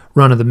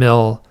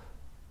 run-of-the-mill,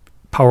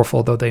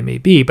 powerful though they may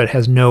be, but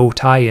has no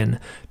tie-in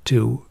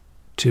to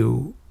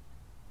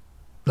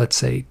let's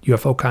say,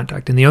 UFO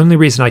contact. And the only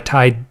reason I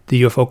tied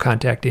the UFO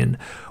contact in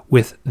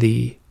with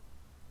the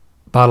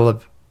bottle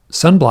of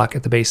sunblock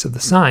at the base of the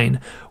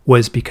sign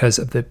was because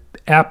of the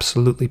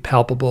absolutely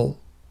palpable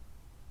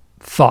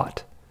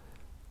thought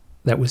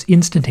that was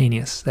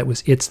instantaneous. That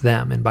was, it's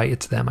them. And by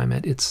it's them, I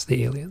meant it's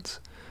the aliens.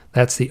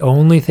 That's the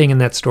only thing in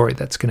that story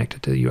that's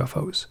connected to the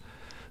UFOs.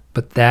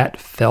 But that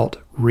felt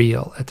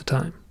real at the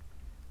time.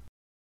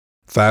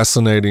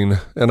 Fascinating.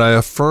 And I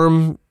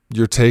affirm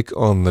your take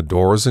on the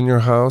doors in your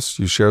house.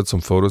 You shared some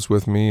photos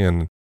with me,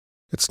 and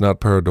it's not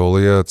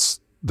pareidolia, it's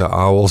the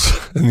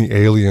owls and the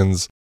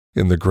aliens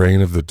in the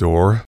grain of the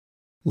door.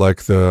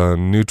 Like the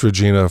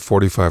Neutrogena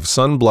 45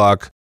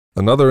 sunblock,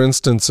 another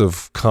instance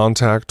of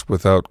contact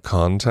without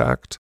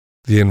contact.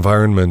 The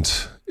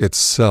environment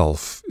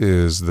itself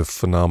is the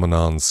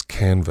phenomenon's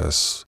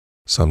canvas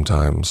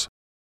sometimes.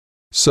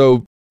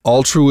 So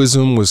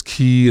altruism was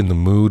key in the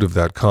mood of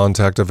that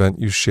contact event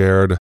you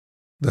shared,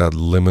 that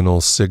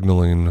liminal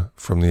signaling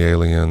from the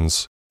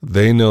aliens.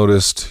 They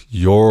noticed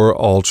your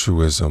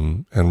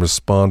altruism and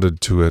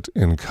responded to it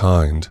in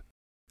kind.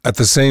 At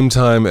the same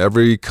time,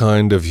 every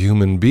kind of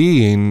human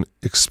being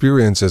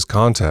experiences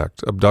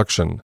contact,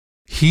 abduction,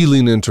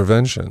 healing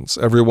interventions.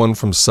 Everyone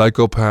from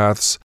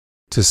psychopaths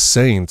to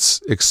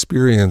saints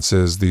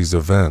experiences these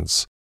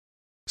events.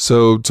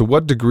 So, to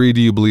what degree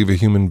do you believe a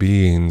human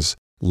being's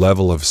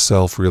level of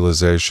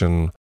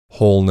self-realization,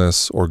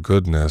 wholeness, or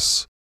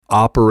goodness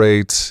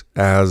operate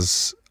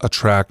as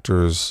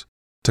attractors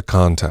to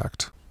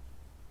contact?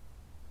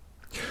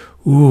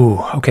 Ooh,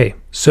 okay.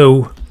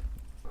 So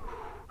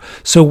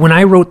when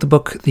I wrote the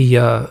book,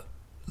 the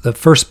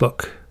first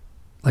book,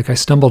 like I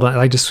stumbled on,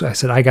 I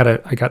said, I've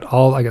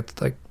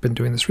been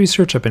doing this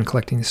research. I've been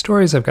collecting these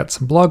stories. I've got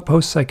some blog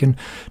posts I can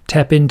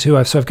tap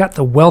into. So I've got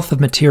the wealth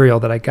of material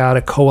that I got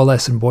to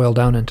coalesce and boil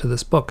down into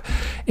this book.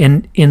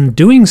 And in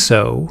doing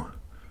so,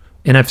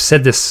 and I've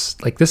said this,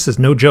 like, this is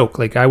no joke.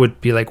 Like, I would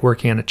be like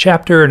working on a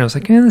chapter and I was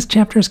like, this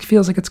chapter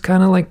feels like it's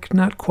kind of like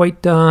not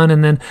quite done.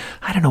 And then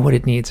I don't know what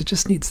it needs. It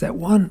just needs that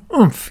one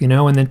oomph,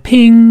 and then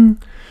ping,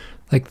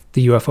 like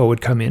the UFO would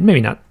come in,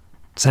 maybe not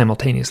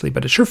simultaneously,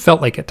 but it sure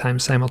felt like at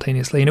times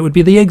simultaneously. And it would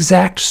be the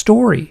exact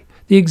story,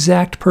 the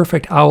exact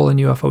perfect owl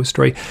and UFO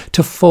story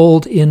to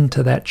fold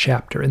into that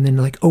chapter. And then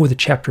like, oh, the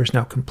chapter is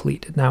now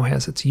complete. It now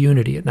has its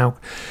unity.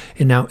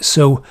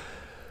 So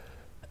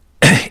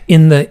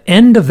in the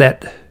end of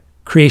that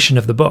creation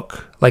of the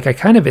book, like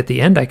at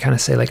the end, I kind of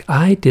say, like,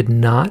 I did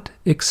not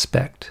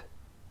expect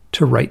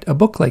to write a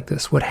book like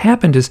this. What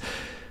happened is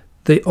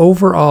the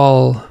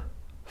overall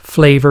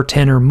flavor,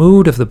 tenor,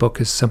 mood of the book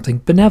is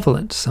something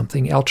benevolent,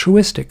 something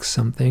altruistic,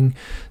 something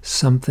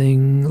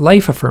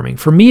life-affirming.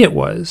 For me, it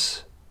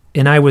was.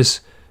 And I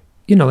was,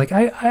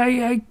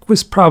 I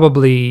was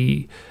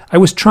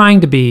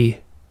trying to be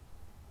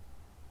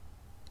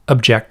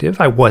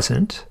objective. I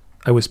wasn't.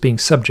 I was being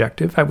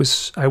subjective. I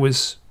was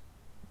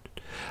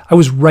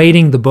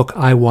writing the book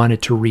I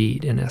wanted to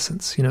read, in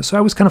essence, so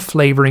I was kind of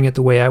flavoring it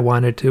the way I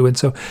wanted to. And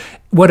so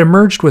what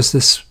emerged was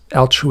this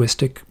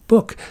altruistic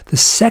book. The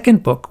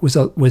second book was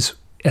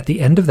at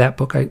the end of that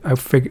book, I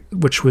figured,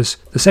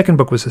 the second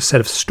book was a set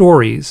of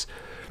stories.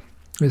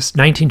 It was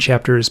 19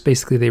 chapters.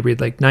 Basically, they read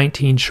like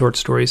 19 short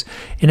stories.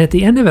 And at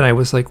the end of it, I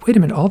was like, wait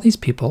a minute, all these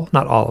people,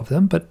 not all of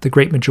them, but the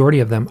great majority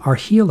of them are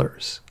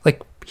healers,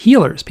 like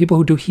healers, people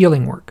who do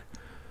healing work.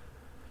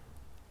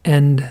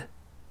 And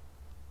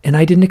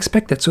I didn't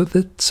expect that. So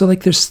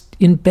like there's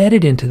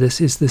embedded into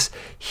this is this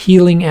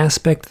healing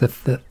aspect,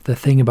 the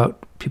thing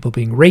about people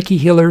being Reiki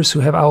healers who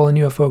have owl and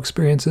UFO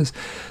experiences,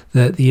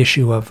 the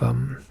issue of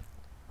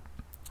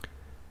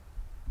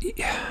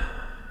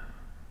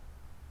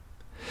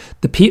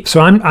so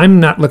I'm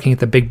not looking at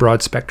the big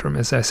broad spectrum,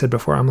 as I said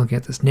before. I'm looking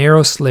at this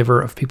narrow sliver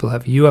of people who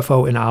have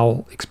UFO and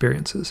owl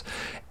experiences,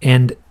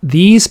 and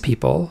these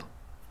people,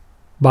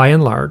 by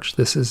and large,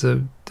 this is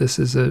a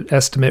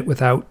estimate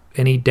without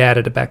any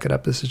data to back it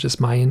up. This is just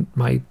my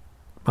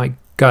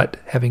gut,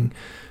 having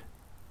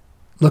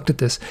looked at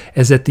this,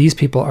 is that these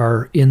people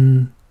are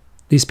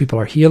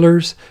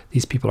healers,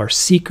 these people are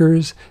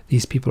seekers,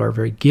 these people are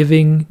very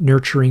giving,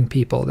 nurturing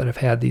people that have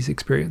had these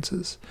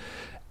experiences.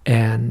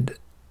 And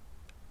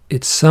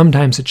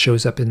sometimes it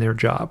shows up in their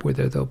job,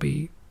 whether they'll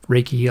be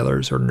Reiki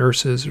healers or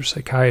nurses or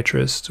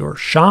psychiatrists or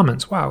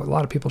shamans. Wow, a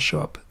lot of people show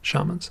up,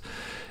 shamans.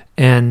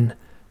 And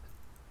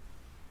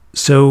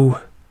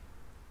so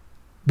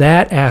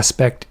that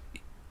aspect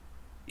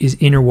is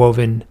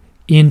interwoven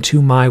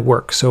into my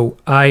work. So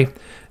I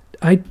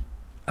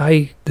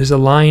there's a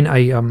line,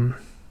 I'm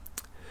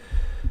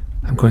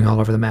going all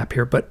over the map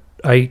here, but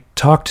I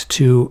talked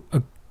to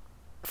a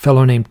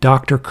fellow named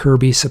Dr.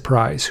 Kirby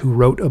Surprise, who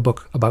wrote a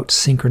book about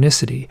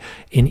synchronicity.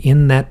 And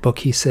in that book,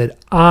 he said,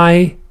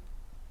 I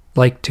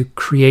like to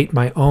create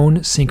my own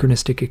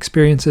synchronistic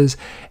experiences.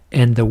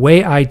 And the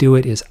way I do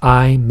it is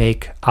I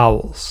make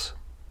owls.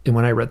 And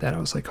when I read that, I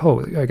was like,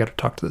 oh, I got to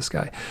talk to this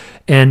guy.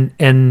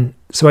 And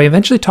so I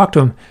eventually talked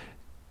to him.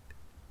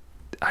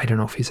 I don't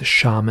know if he's a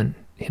shaman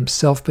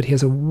himself, but he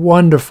has a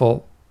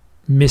wonderful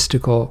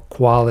mystical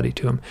quality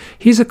to him.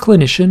 He's a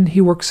clinician.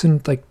 He works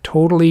in like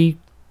totally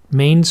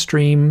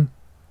mainstream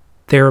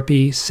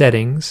therapy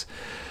settings.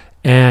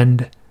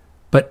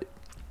 But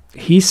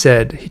he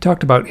said,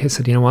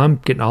 I'm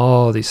getting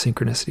all these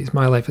synchronicities.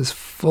 My life is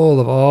full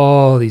of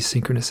all these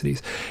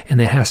synchronicities. And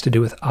it has to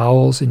do with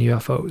owls and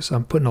UFOs.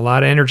 I'm putting a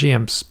lot of energy.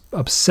 I'm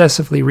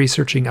obsessively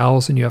researching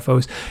owls and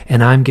UFOs.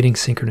 And I'm getting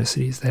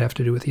synchronicities that have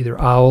to do with either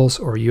owls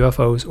or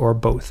UFOs or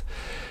both.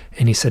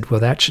 And he said, well,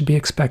 that should be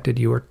expected.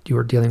 You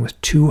are dealing with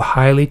two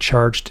highly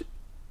charged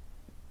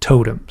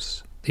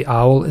totems, the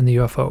owl and the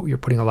UFO. You're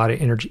putting a lot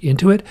of energy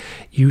into it.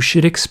 You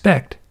should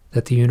expect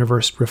that the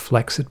universe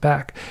reflects it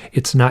back.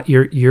 It's not,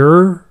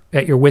 you're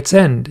at your wit's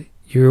end.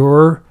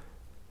 You're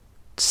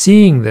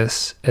seeing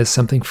this as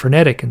something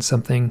frenetic and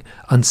something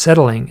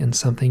unsettling and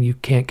something you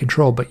can't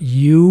control, but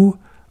you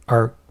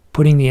are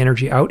putting the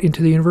energy out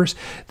into the universe.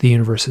 The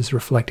universe is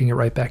reflecting it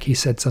right back. He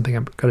said something,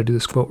 I've got to do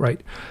this quote right.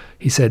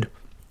 He said,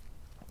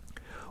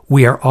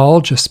 we are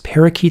all just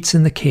parakeets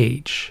in the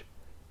cage,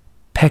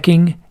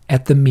 pecking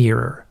at the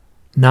mirror,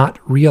 not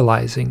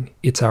realizing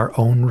it's our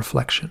own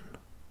reflection.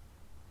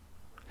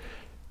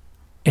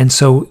 And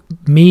so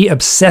me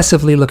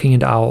obsessively looking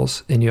into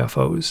owls and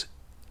UFOs,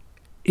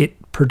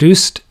 it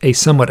produced a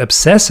somewhat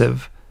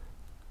obsessive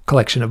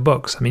collection of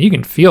books. I mean, you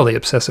can feel the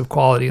obsessive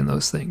quality in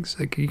those things.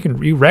 Like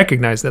you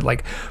recognize that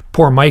like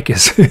poor Mike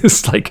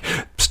is like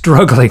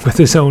struggling with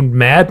his own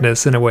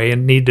madness in a way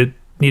and needed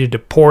to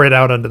pour it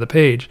out onto the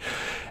page.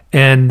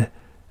 And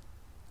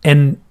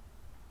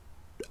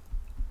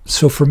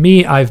so for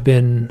me, I've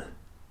been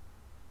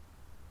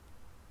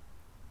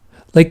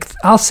like,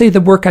 I'll say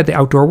the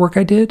outdoor work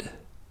I did,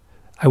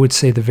 I would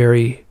say the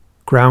very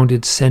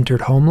grounded,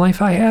 centered home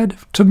life I had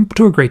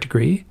to a great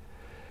degree.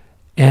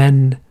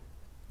 And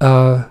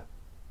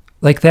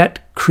like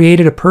that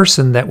created a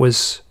person that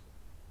was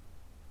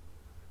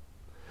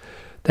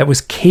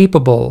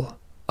capable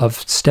of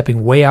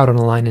stepping way out on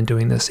the line and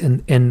doing this.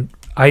 And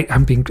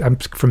I'm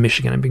from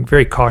Michigan. I'm being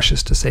very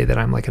cautious to say that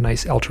I'm like a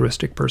nice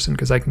altruistic person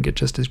because I can get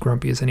just as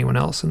grumpy as anyone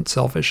else and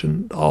selfish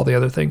and all the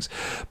other things.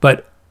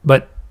 But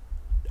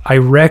I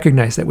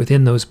recognize that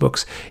within those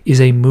books is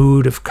a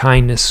mood of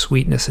kindness,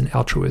 sweetness, and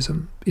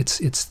altruism.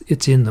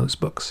 It's in those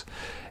books,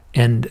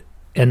 and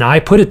I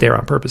put it there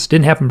on purpose. It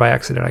didn't happen by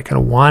accident. I kind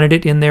of wanted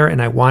it in there,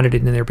 and I wanted it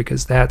in there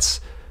because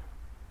that's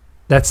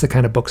the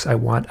kind of books I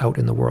want out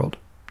in the world.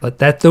 But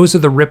those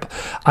are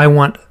I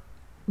want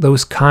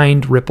those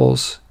kind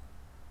ripples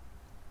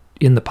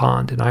in the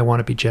pond, and I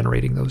want to be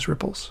generating those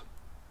ripples.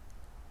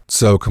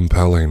 So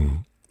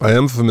compelling. I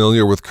am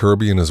familiar with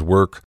Kirby and his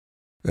work,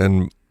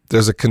 and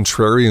there's a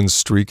contrarian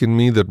streak in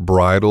me that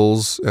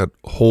bridles at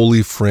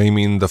wholly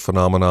framing the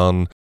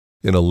phenomenon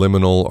in a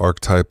liminal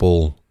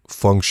archetypal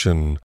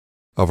function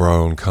of our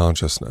own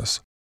consciousness.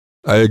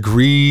 I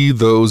agree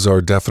those are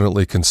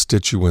definitely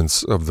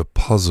constituents of the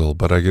puzzle,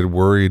 but I get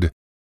worried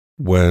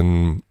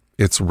when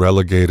it's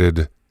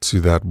relegated to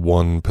that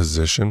one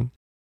position.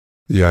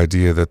 The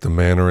idea that the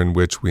manner in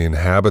which we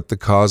inhabit the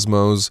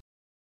cosmos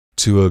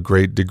to a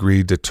great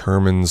degree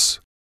determines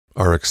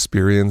our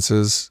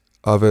experiences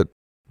of it.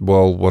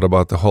 Well, what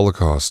about the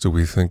Holocaust? Do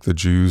we think the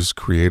Jews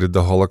created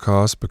the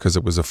Holocaust because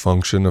it was a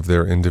function of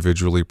their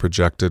individually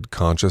projected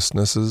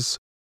consciousnesses?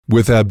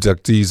 With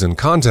abductees and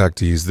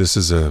contactees, this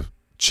is a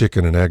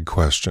chicken and egg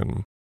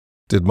question.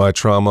 Did my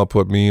trauma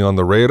put me on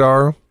the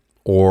radar,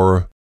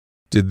 or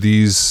did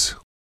these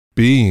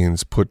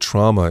beings put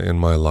trauma in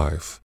my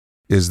life?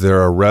 Is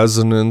there a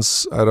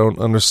resonance I don't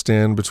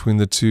understand between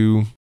the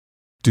two?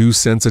 Do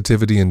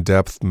sensitivity and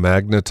depth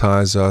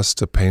magnetize us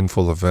to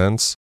painful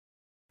events?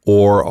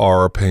 Or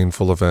are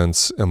painful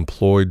events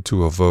employed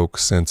to evoke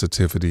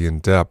sensitivity and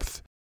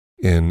depth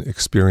in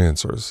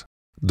experiencers?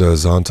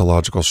 Does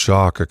ontological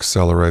shock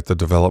accelerate the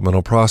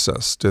developmental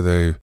process? Do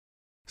they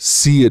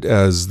see it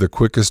as the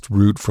quickest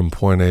route from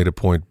point A to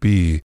point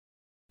B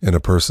in a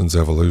person's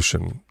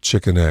evolution?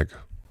 Chicken egg.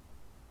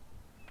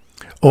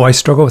 Oh, I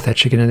struggle with that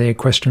chicken and egg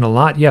question a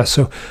lot. Yeah,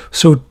 so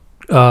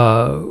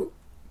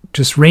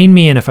just rein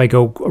me in if I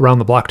go around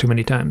the block too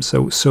many times.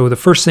 So the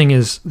first thing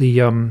is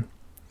the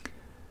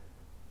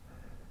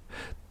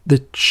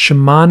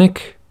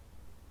shamanic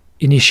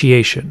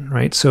initiation,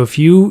 right? So if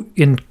you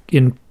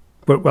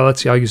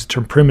let's see, I'll use the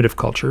term primitive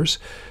cultures,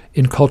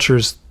 in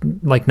cultures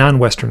like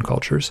non-Western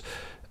cultures,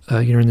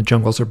 you're in the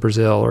jungles of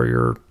Brazil, or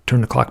you're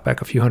turn the clock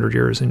back a few hundred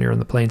years and you're in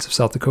the plains of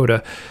South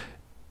Dakota,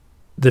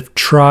 the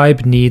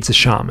tribe needs a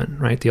shaman,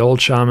 right? The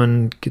old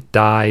shaman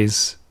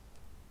dies.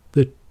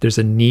 There's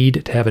a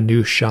need to have a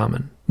new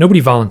shaman. Nobody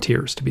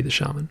volunteers to be the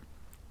shaman.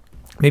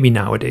 Maybe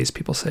nowadays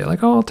people say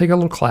like, oh, I'll take a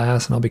little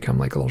class and I'll become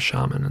like a little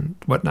shaman and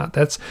whatnot.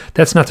 That's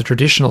not the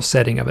traditional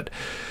setting of it.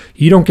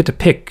 You don't get to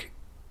pick.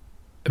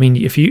 I mean,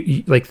 if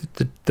you like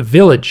the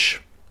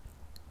village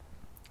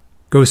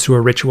goes through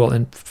a ritual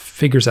and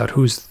figures out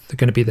who's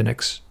going to be the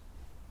next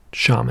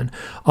shaman.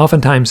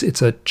 Oftentimes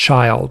it's a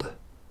child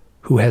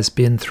who has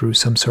been through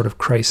some sort of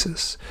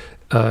crisis.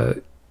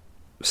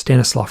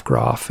 Stanislav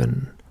Grof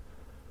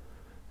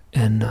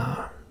and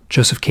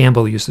Joseph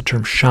Campbell used the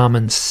term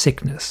shaman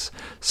sickness,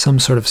 some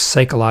sort of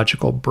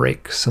psychological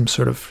break, some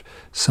sort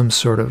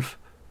of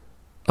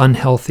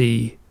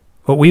unhealthy,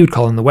 what we would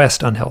call in the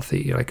West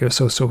unhealthy. Like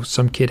so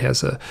some kid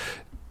has a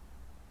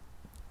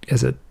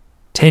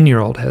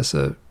 10-year-old has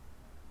a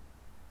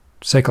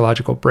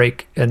psychological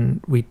break,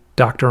 and we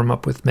doctor him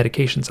up with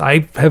medications.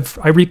 I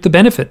reap the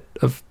benefit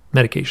of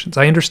medications.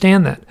 I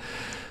understand that.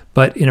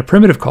 But in a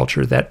primitive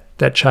culture,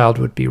 that child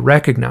would be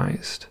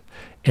recognized,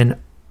 and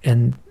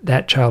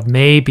that child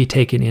may be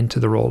taken into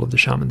the role of the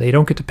shaman. They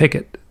don't get to pick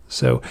it.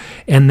 So,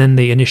 and then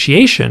the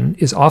initiation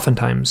is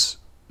oftentimes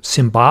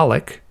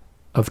symbolic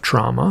of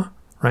trauma,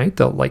 right?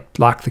 They'll like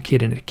lock the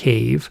kid in a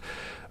cave,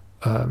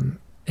 and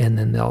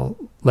then they'll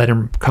let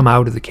him come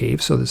out of the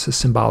cave. So this is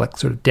symbolic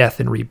sort of death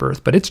and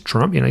rebirth. But it's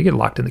trauma. You get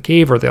locked in the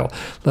cave, or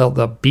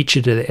they'll beat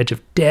you to the edge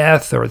of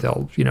death, or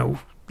they'll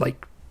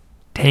like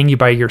hang you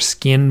by your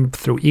skin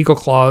through eagle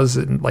claws,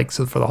 and like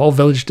so for the whole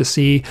village to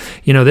see.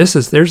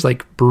 There's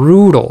like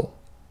brutal,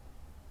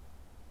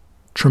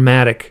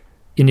 traumatic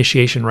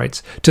initiation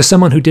rites to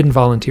someone who didn't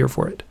volunteer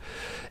for it,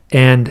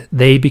 and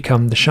they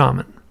become the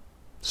shaman.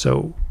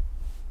 So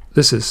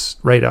this is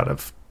right out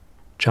of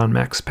John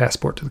Mack's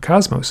Passport to the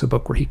Cosmos, a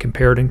book where he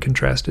compared and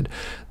contrasted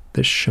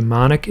the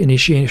shamanic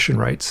initiation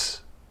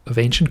rites of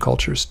ancient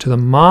cultures to the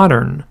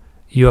modern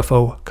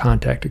UFO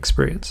contact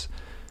experience.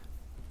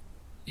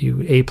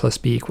 A plus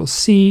B equals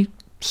C,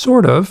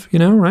 sort of,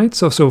 right?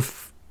 So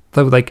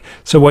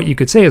what you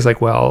could say is like,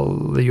 well,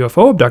 the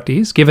UFO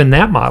abductees, given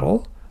that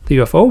model, the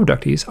UFO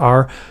abductees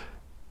are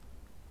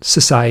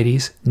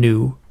society's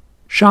new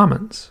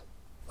shamans.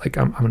 Like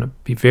I'm going to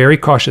be very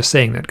cautious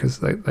saying that,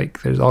 because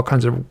like there's all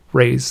kinds of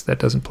ways that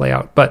doesn't play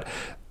out. But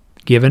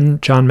given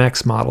John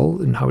Mack's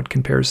model and how it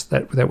compares,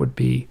 that would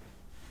be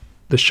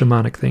the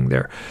shamanic thing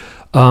there.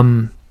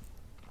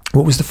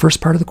 What was the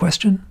first part of the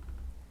question?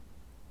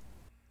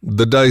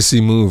 The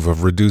dicey move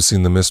of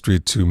reducing the mystery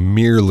to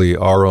merely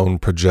our own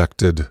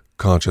projected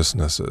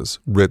consciousnesses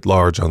writ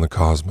large on the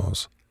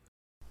cosmos.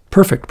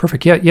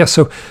 Perfect. Yeah.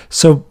 So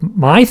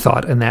my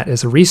thought in that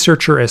as a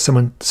researcher, as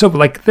someone,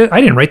 I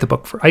didn't write the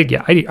book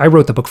I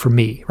wrote the book for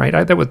me,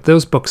 right?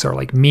 Those books are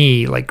like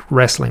me, like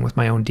wrestling with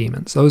my own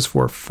demons. Those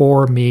were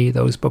for me.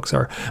 Those books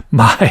are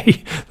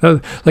my,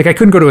 like I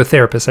couldn't go to a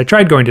therapist. I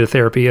tried going to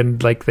therapy,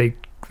 and like they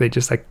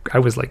just like, I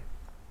was like,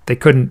 they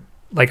couldn't,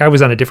 like I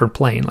was on a different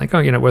plane. Like,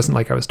 it wasn't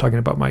like I was talking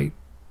about my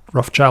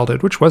rough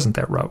childhood, which wasn't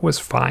that rough. It was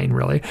fine,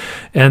 really.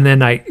 And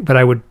then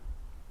I would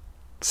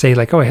say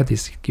like, I have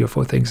these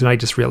UFO things, and I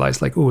just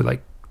realized like,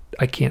 like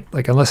I can't,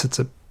 like unless it's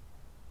it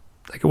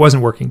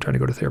wasn't working trying to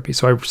go to therapy.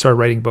 So I started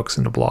writing books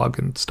and a blog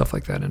and stuff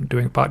like that, and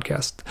doing a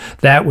podcast.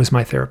 That was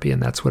my therapy,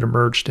 and that's what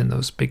emerged in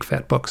those big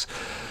fat books.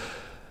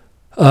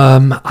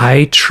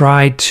 I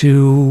tried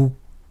to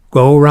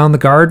go around the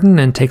garden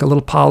and take a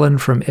little pollen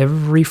from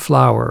every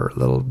flower,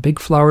 little big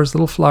flowers,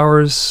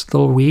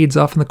 little weeds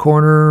off in the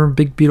corner,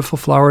 big beautiful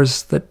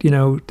flowers that,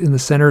 in the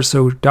center.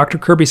 So Dr.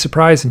 Kirby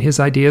Surprise and his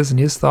ideas and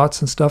his thoughts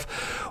and stuff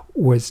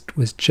was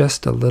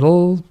just a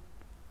little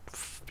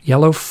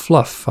yellow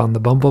fluff on the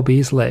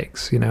bumblebee's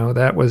legs.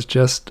 That was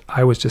just,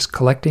 I was just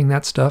collecting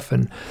that stuff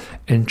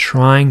and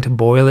trying to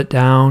boil it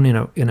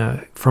down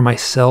for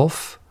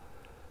myself.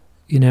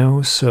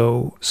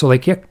 So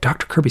like, yeah,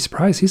 Dr. Kirby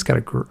Surprise, he's got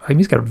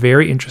a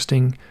very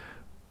interesting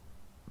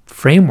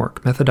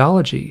framework,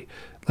 methodology,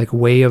 like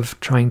way of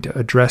trying to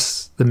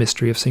address the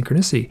mystery of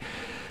synchronicity.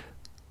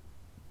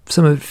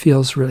 Some of it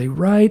feels really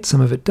right,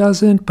 some of it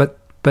doesn't, but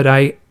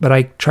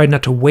I tried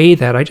not to weigh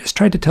that. I just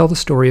tried to tell the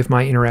story of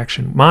my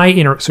interaction.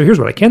 So here's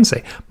what I can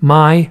say.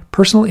 My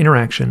personal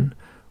interaction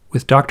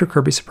with Dr.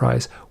 Kirby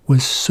Surprise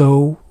was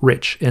so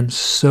rich and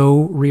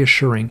so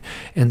reassuring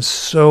and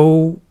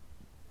so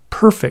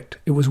perfect.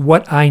 It was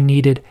what I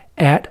needed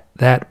at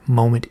that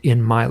moment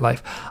in my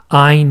life.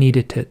 I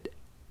needed to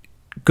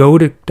go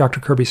to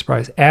Dr. Kirby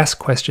Surprise, ask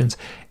questions,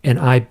 and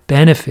I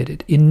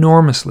benefited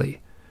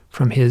enormously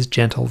from his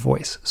gentle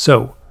voice.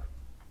 So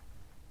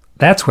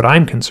that's what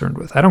I'm concerned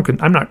with.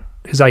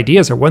 His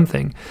ideas are one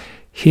thing.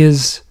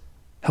 His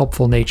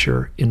helpful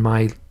nature in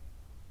my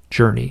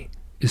journey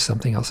is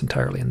something else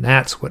entirely. And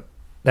that's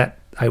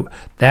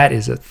that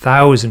is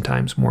 1,000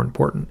 times more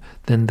important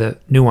than the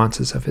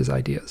nuances of his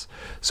ideas.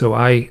 So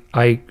I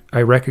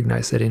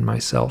recognize that in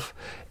myself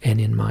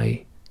and in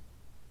my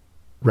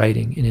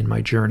writing and in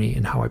my journey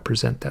and how I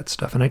present that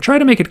stuff. And I try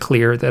to make it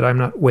clear that I'm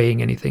not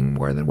weighing anything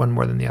more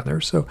than the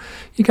other. So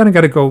you kind of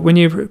got to go, when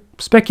you're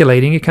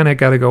speculating, you kind of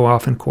got to go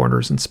off in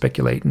corners and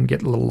speculate and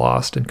get a little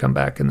lost and come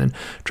back and then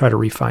try to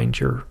refine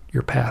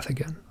your path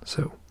again.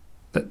 So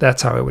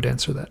that's how I would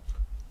answer that.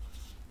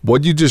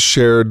 What you just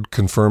shared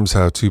confirms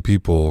how two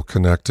people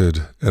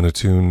connected and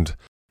attuned,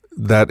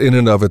 that in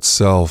and of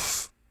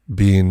itself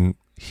being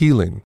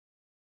healing.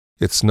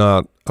 It's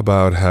not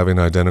about having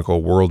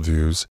identical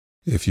worldviews.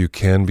 if you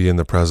can be in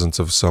the presence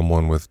of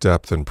someone with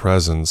depth and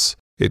presence,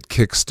 it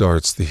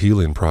kickstarts the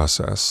healing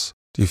process.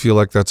 Do you feel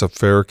like that's a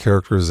fair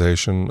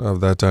characterization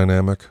of that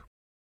dynamic?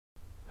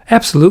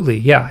 Absolutely,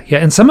 yeah.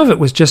 And some of it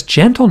was just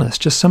gentleness.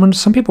 Just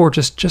some people were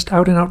just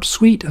out and out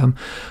sweet.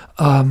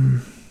 I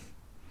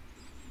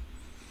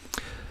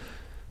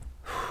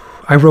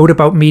wrote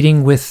about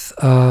meeting with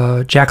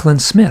Jacqueline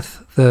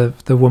Smith,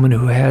 the woman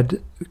who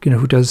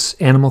who does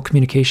animal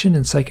communication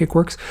and psychic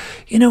works.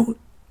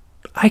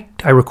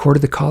 I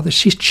recorded the call that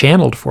she's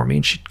channeled for me,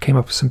 and she came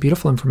up with some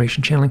beautiful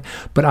information channeling.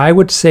 But I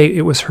would say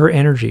it was her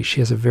energy.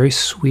 She has a very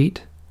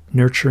sweet,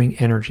 nurturing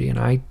energy, and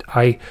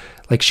I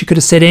like she could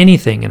have said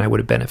anything, and I would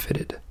have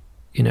benefited,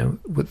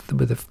 with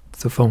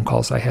the phone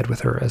calls I had with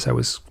her as I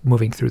was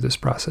moving through this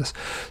process.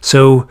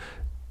 So,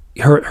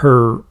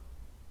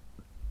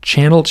 she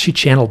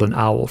channeled an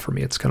owl for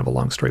me. It's kind of a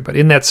long story, but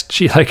in that,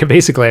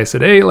 basically I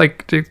said, hey,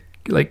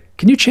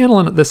 can you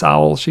channel this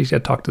owl? She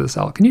had talked to this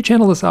owl. Can you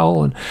channel this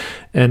owl?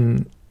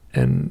 And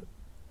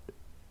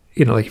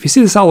if you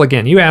see this owl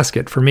again, you ask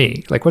it for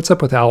me, what's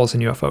up with owls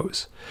and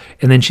UFOs?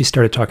 And then she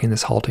started talking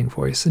this halting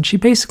voice. And she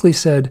basically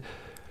said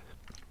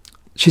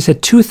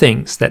two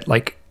things that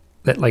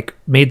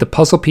made the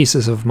puzzle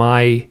pieces of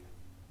my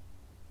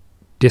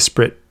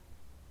disparate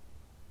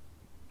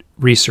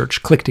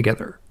research click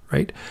together,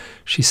 right?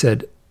 She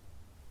said,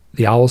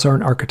 the owls are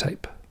an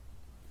archetype.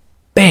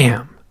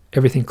 Bam!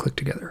 Everything clicked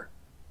together.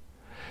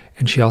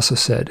 And she also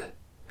said,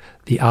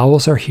 the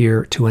owls are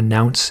here to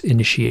announce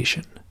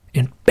initiation.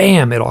 And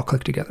bam, it all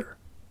clicked together.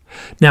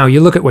 Now,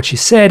 you look at what she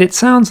said, it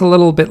sounds a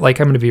little bit like,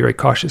 I'm going to be very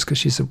cautious because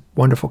she's a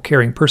wonderful,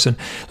 caring person.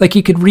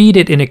 You could read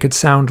it and it could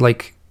sound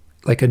like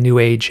a New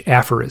Age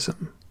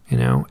aphorism,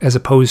 as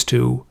opposed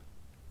to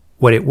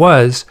what it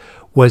was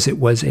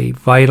a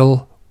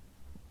vital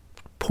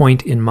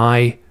point in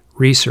my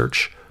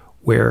research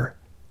where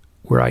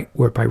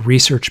my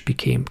research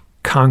became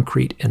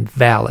concrete and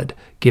valid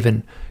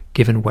given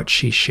what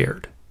she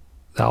shared.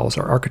 The owls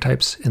are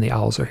archetypes, and the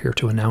owls are here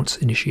to announce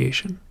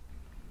initiation.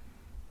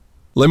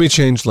 Let me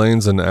change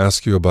lanes and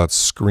ask you about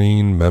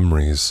screen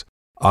memories.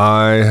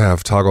 I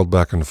have toggled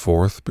back and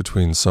forth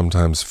between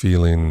sometimes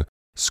feeling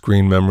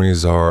screen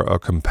memories are a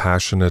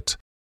compassionate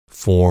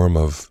form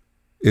of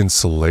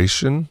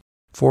insulation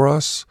for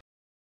us,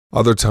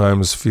 other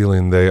times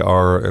feeling they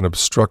are an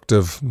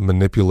obstructive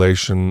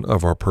manipulation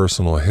of our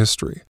personal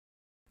history.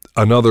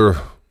 Another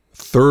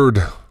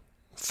third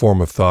form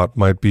of thought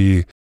might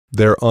be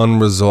their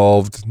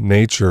unresolved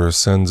nature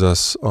sends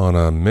us on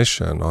a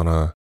mission, on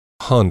a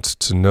hunt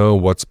to know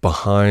what's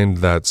behind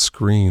that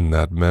screen,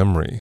 that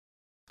memory.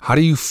 How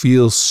do you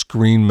feel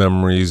screen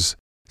memories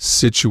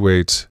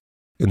situate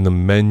in the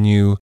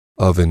menu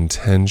of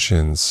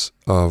intentions,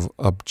 of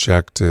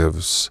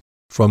objectives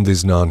from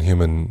these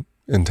non-human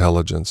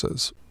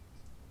intelligences?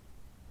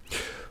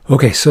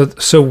 Okay,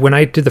 so when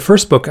I did the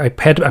first book, I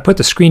put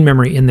the screen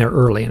memory in there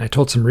early, and I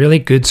told some really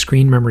good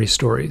screen memory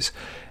stories,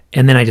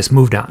 and then I just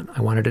moved on.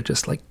 I wanted to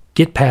just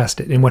get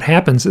past it. And what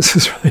happens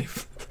is really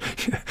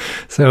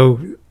so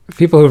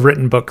people who've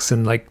written books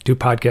and do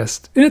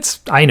podcasts,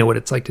 and I know what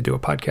it's like to do a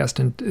podcast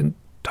and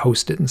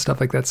host it and stuff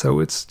like that. So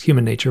it's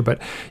human nature,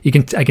 but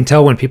I can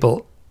tell when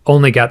people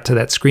only got to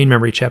that screen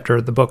memory chapter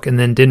of the book and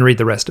then didn't read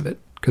the rest of it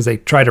because they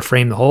try to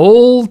frame the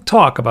whole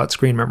talk about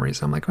screen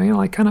memories. I'm like,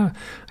 I kind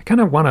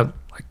of want to.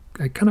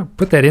 I kind of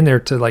put that in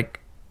there to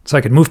so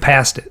I could move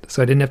past it,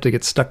 so I didn't have to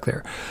get stuck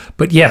there.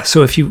 But yeah,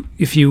 so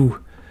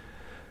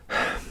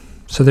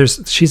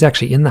she's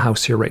actually in the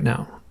house here right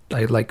now.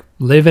 I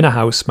live in a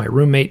house. My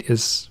roommate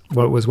was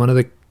one of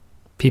the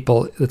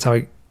people. That's how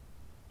I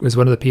was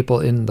one of the people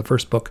in the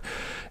first book,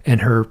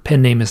 and her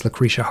pen name is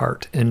Lucretia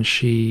Hart, and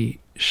she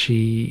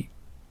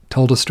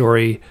told a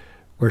story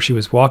where she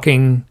was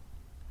walking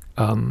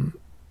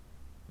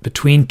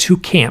between two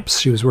camps.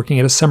 She was working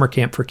at a summer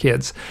camp for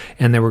kids,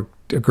 and there were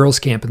a girls'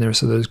 camp in there.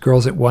 So there's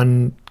girls at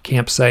one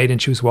campsite,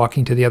 and she was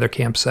walking to the other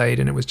campsite,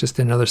 and it was just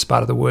in another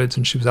spot of the woods,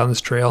 and she was on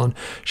this trail, and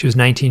she was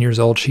 19 years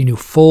old. She knew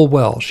full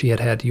well she had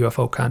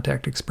UFO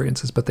contact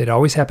experiences, but they'd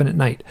always happen at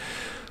night.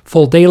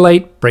 Full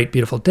daylight, bright,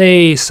 beautiful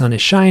day, sun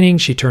is shining.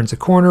 She turns a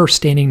corner.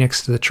 Standing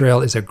next to the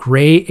trail is a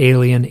gray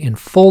alien in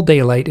full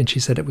daylight, and she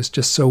said it was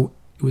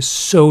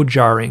so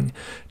jarring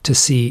to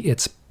see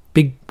its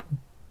big,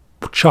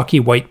 chalky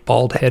white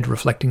bald head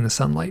reflecting the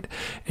sunlight.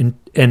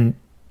 And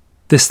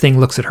this thing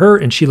looks at her,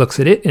 and she looks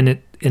at it,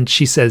 and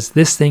she says,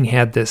 this thing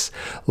had this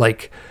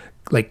like,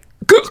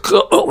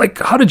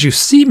 how did you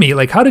see me?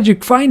 How did you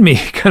find me?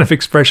 kind of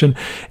expression.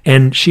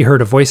 And she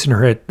heard a voice in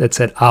her head that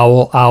said,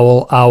 owl,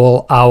 owl,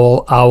 owl,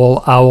 owl,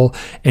 owl, owl.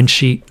 And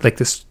she,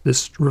 this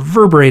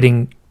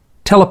reverberating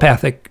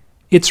telepathic,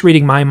 it's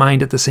reading my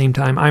mind at the same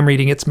time. I'm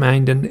reading its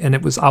mind. And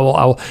it was owl,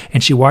 owl.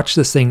 And she watched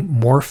this thing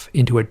morph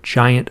into a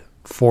giant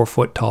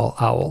 4-foot tall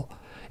owl.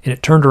 And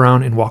it turned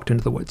around and walked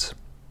into the woods.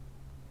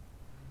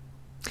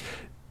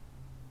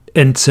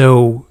 And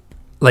so,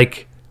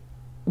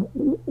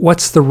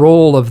 what's the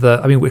role of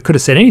it could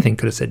have said anything.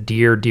 Could have said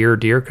deer, deer,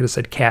 deer. Could have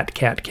said cat,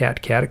 cat,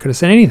 cat, cat. It could have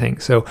said anything.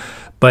 So,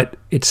 but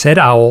it said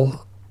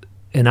owl.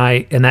 And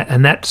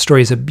that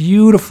story is a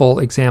beautiful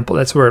example.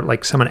 That's where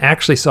like someone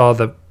actually saw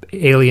the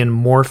alien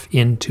morph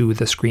into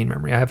the screen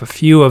memory. I have a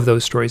few of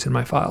those stories in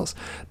my files.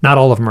 Not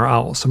all of them are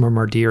owls. Some of them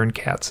are deer and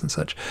cats and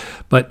such.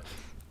 But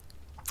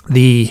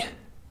why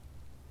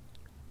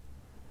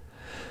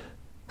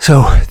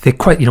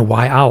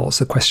owls?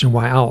 The question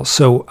why owls?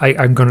 So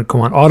I'm going to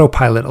go on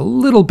autopilot a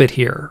little bit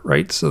here,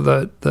 right? So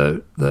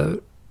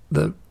the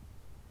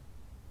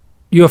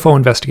UFO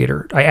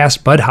investigator, I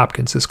asked Bud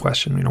Hopkins this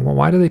question, well,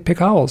 why do they pick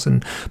owls?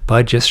 And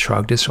Bud just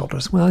shrugged his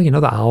shoulders. Well,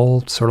 the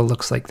owl sort of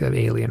looks like the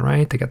alien,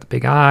 right? They got the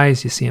big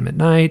eyes, you see them at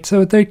night.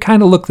 So they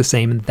kind of look the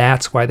same, and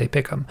that's why they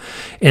pick them.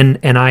 And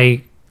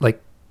I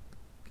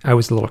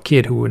was a little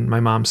kid who, when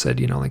my mom said,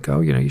 you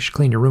should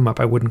clean your room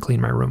up, I wouldn't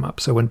clean my room up.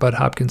 So when Bud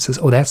Hopkins says,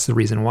 oh, that's the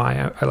reason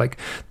why, I like,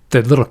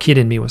 the little kid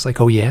in me was like,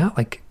 oh yeah,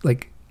 like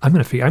I'm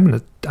gonna figure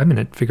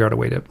out a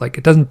way to,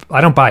 like, I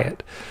don't buy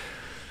it.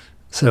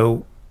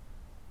 So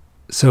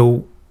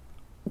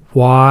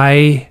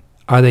why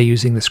are they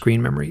using the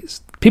screen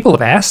memories? People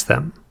have asked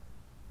them.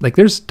 Like,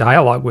 there's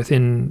dialogue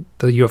within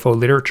the UFO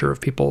literature of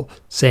people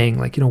saying,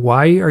 like,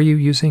 why are you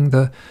using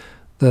the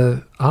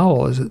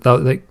owl? Is it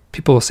like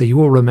people will say, you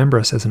will remember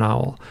us as an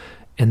owl,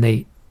 and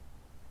it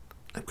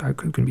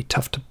can be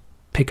tough to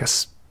pick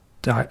us.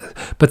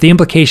 But the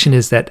implication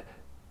is that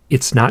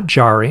it's not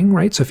jarring,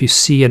 right? So if you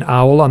see an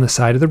owl on the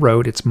side of the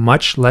road, it's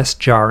much less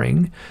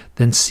jarring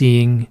than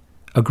seeing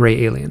a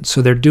gray alien.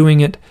 So they're doing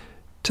it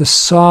to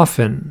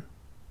soften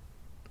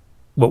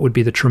what would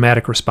be the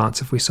traumatic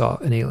response if we saw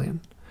an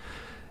alien.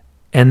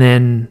 And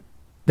then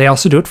they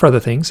also do it for other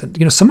things.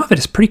 And, some of it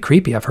is pretty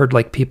creepy. I've heard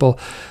like people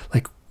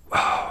like,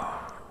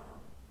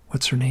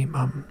 what's her name?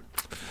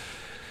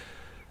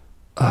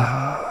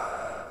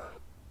 I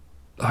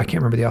can't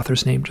remember the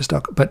author's name,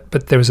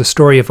 but there was a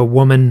story of a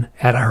woman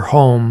at her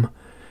home,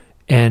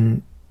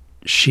 and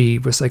she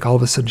was like, all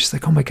of a sudden, she's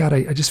like, oh my God,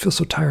 I just feel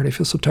so tired. I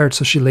feel so tired.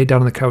 So she laid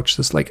down on the couch,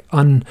 this like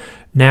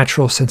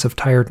unnatural sense of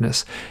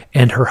tiredness.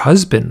 And her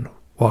husband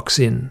walks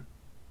in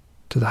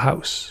to the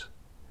house,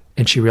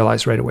 and she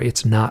realized right away,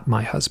 it's not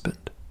my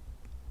husband.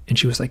 And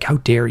she was like, how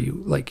dare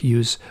you like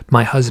use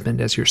my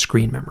husband as your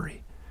screen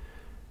memory?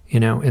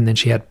 And then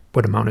she had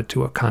what amounted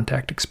to a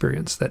contact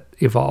experience that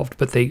evolved,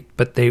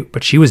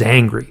 but she was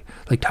angry.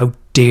 Like, how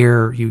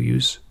dare you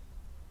use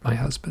my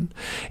husband?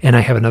 And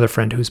I have another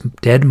friend whose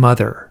dead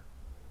mother,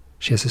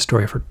 she has a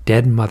story of her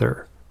dead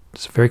mother.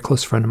 It's a very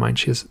close friend of mine.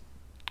 She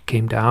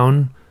came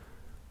down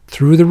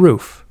through the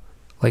roof,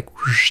 like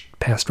whoosh,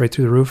 passed right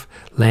through the roof,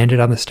 landed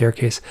on the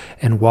staircase,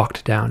 and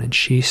walked down. And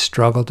she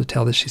struggled to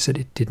tell this. She said,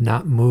 it did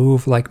not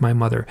move like my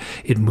mother.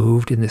 It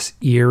moved in this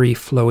eerie,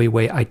 flowy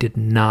way. I did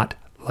not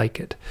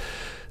like it.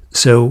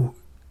 So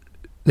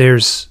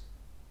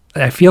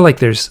I feel like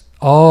there's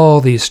all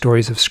these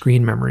stories of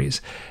screen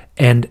memories,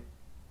 and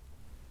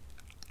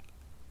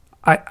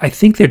I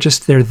think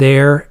they're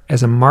there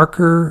as a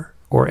marker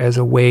or as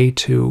a way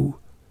to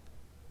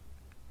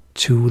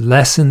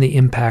lessen the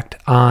impact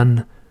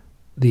on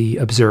the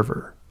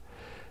observer.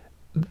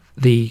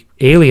 The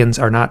aliens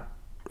are not,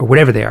 or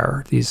whatever they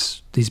are,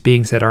 these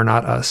beings that are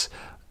not us,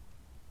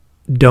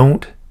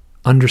 don't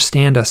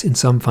understand us in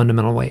some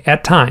fundamental way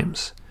at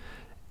times.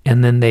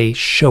 And then they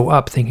show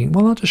up thinking,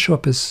 well, I'll just show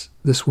up as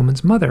this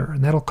woman's mother,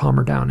 and that'll calm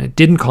her down. It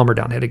didn't calm her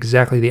down. It had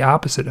exactly the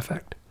opposite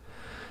effect.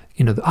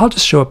 I'll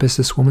just show up as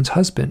this woman's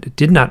husband. It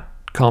did not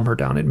calm her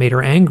down. It made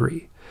her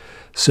angry.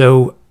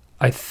 So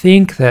I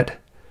think that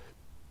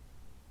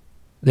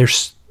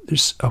there's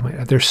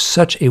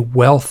such a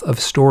wealth of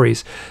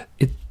stories.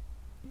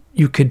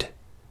 You could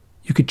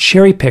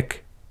cherry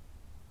pick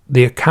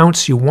the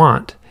accounts you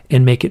want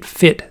and make it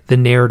fit the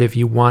narrative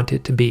you want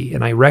it to be.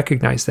 And I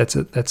recognize that's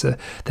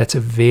a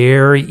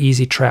very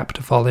easy trap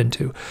to fall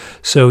into.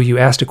 So you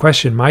asked a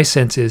question. My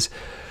sense is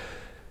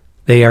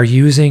they are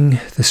using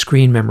the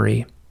screen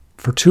memory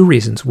for two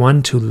reasons.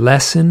 One, to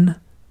lessen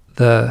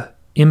the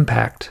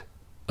impact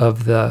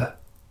of the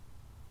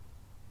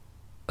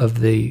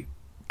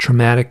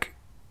traumatic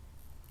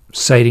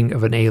sighting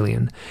of an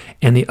alien.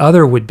 And the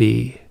other would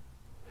be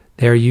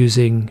they're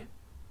using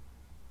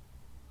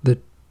the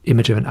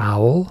image of an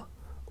owl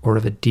or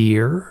of a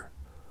deer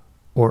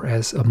or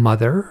as a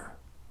mother.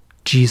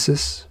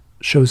 Jesus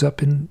shows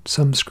up in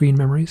some screen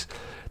memories.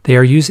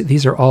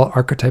 These are all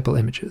archetypal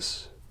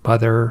images.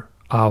 Mother,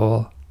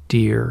 owl,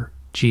 deer,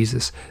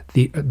 Jesus,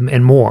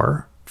 and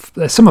more.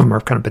 Some of them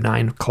are kind of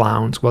benign.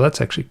 Clowns, well,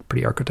 that's actually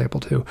pretty archetypal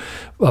too.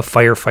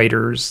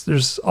 Firefighters,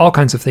 there's all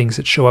kinds of things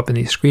that show up in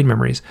these screen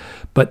memories,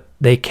 but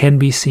they can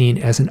be seen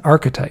as an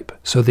archetype.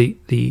 So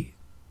they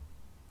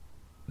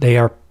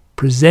are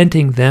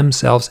presenting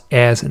themselves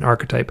as an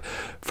archetype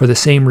for the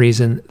same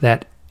reason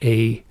that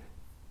a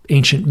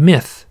ancient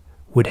myth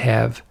would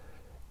have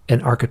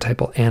an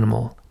archetypal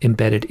animal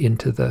embedded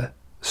into the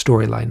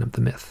storyline of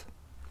the myth.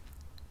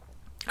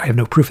 I have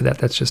no proof of that.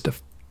 That's just a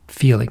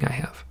feeling I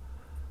have.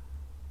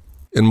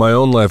 In my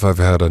own life, I've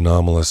had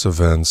anomalous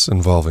events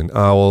involving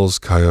owls,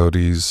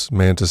 coyotes,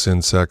 mantis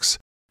insects,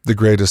 the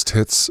greatest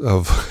hits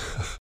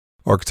of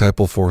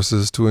archetypal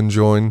forces to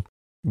enjoin.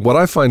 What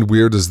I find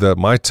weird is that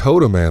my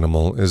totem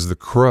animal is the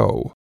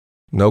crow.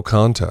 No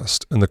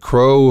contest. And the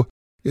crow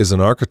is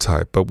an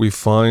archetype, but we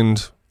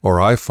find,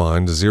 or I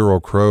find, 0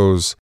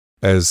 crows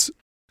as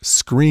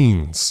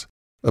screens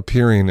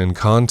appearing in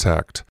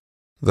contact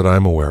that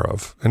I'm aware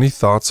of. Any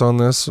thoughts on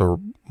this, or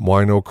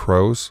why no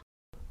crows?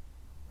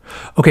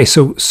 Okay,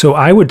 so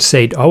I would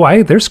say,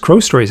 there's crow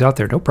stories out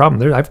there, no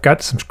problem. I've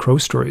got some crow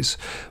stories,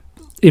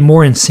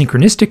 more in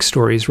synchronistic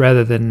stories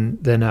rather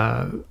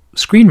than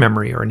screen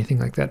memory or anything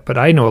like that. But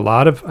I know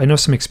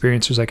some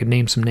experiencers. I could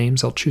name some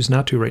names. I'll choose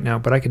not to right now,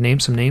 but I could name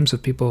some names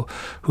of people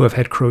who have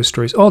had crow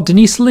stories. Oh,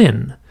 Denise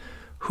Linn,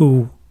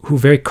 who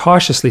very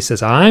cautiously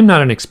says, I'm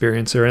not an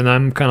experiencer. And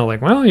I'm kind of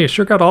like, well, you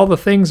sure got all the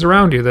things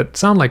around you that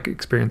sound like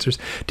experiencers.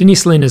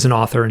 Denise Linn is an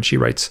author, and she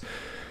writes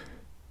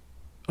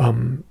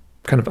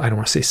kind of, I don't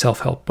want to say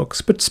self-help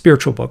books, but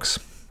spiritual books.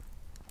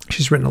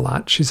 She's written a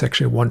lot. She's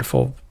actually a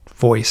wonderful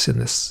voice in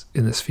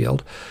this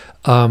field.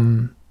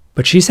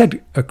 But she's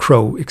had a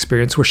crow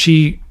experience where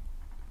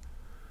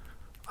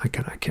I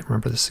can't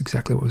remember this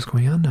exactly what was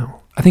going on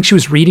now. I think she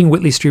was reading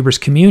Whitley Strieber's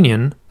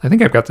Communion. I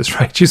think I've got this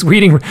right. She's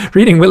reading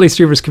Whitley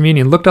Strieber's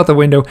Communion, looked out the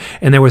window,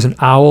 and there was an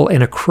owl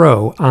and a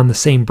crow on the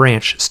same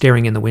branch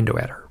staring in the window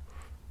at her.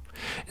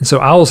 And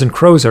so owls and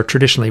crows are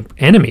traditionally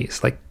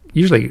enemies. Like,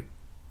 usually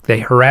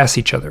they harass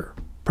each other,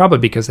 probably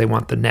because they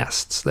want the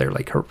nests. They're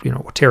like,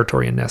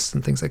 territory and nests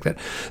and things like that.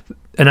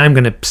 And I'm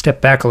going to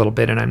step back a little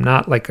bit, and I'm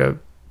not like a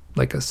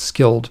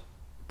skilled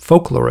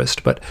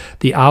folklorist, but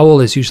the owl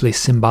is usually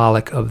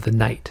symbolic of the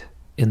night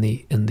in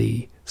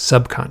the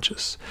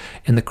subconscious,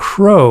 and the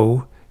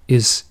crow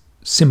is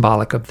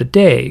symbolic of the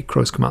day.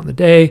 Crows come out in the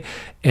day,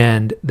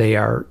 and they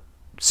are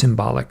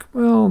symbolic,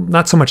 well,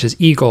 not so much as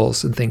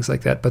eagles and things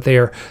like that, but they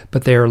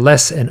are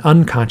less an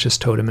unconscious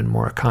totem and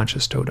more a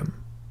conscious totem.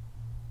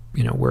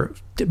 Where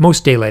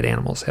most daylight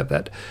animals have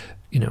that,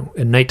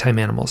 and nighttime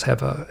animals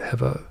have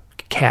a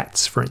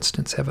cats, for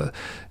instance, have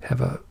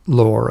a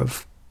lore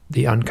of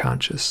the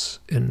unconscious,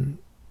 and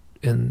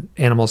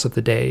animals of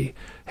the day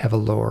have a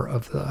lore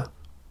of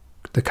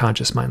the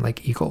conscious mind,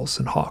 like eagles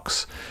and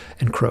hawks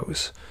and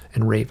crows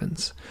and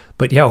ravens.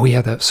 But yeah, we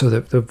have that. So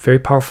the very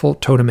powerful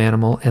totem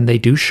animal, and they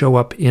do show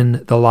up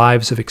in the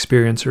lives of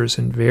experiencers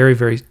in very,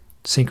 very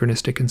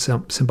synchronistic and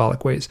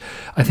symbolic ways.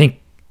 I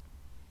think,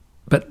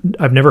 but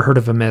I've never heard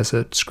of them as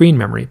a screen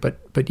memory.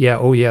 But yeah,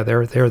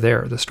 they're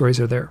there. The stories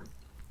are there.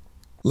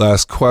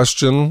 Last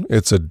question.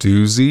 It's a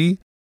doozy.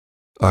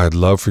 I'd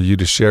love for you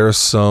to share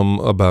some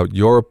about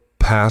your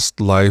past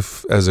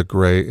life as a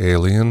gray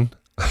alien.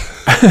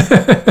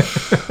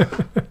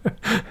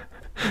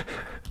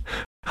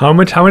 How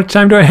much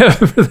time do I have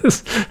for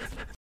this?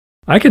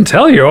 I can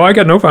tell you. I've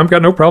got no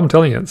problem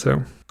telling it.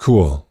 So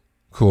cool.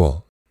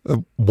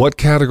 What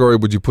category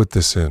would you put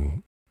this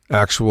in?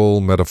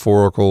 Actual,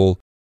 metaphorical,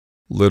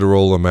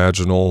 literal,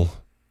 imaginal,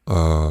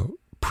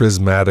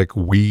 prismatic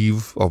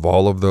weave of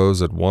all of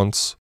those at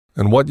once?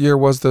 And what year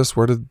was this?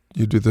 Where did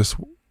you do this?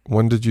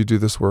 When did you do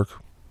this work?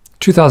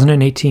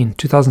 2017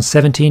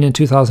 and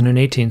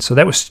 2018. So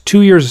that was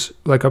 2 years,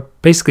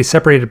 basically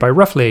separated by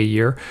roughly a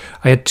year.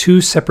 I had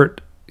 2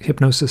 separate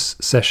hypnosis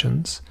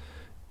sessions,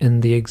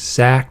 and the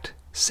exact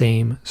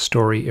same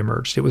story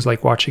emerged. It was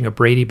like watching a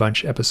Brady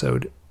Bunch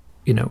episode,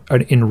 in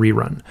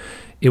rerun.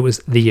 It was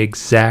the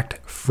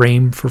exact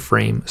frame for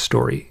frame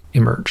story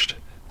emerged.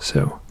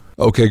 So.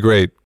 Okay,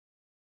 great.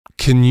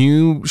 Can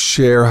you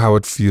share how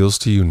it feels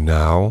to you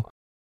now,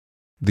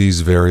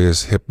 these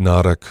various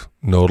hypnotic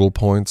nodal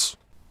points?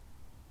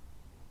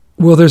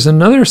 Well, there's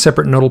another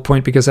separate nodal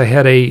point because I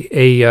had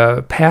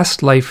a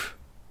past life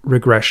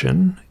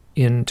regression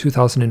in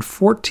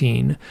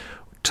 2014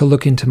 to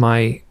look into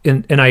my,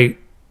 and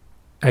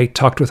I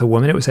talked with a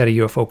woman. It was at a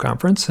UFO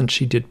conference, and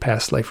she did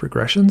past life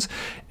regressions.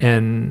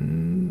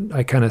 And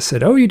I kind of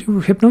said, "Oh, you do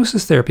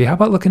hypnosis therapy. How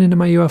about looking into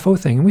my UFO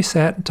thing?" And we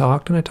sat and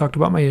talked, and I talked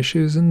about my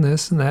issues and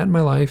this and that in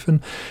my life.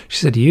 And she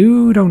said,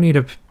 "You don't need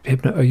a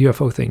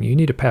UFO thing. You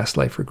need a past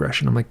life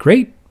regression." I'm like,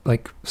 "Great!"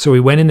 So we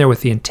went in there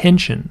with the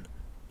intention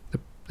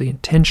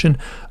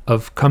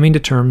of coming to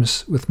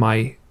terms with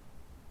my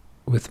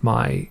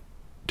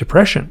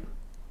depression,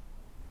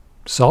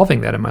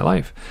 solving that in my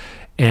life.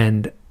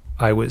 And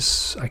I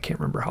can't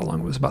remember how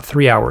long it was, about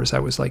 3 hours. I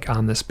was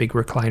on this big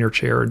recliner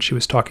chair, and she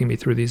was talking me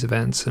through these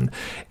events, and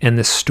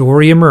this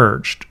story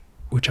emerged,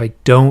 which I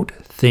don't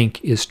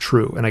think is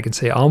true. And I can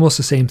say almost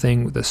the same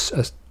thing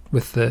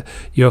with the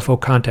UFO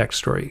contact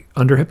story.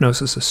 Under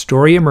hypnosis, a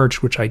story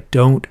emerged which I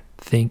don't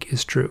think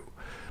is true,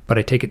 but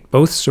I take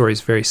both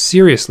stories very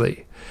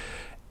seriously.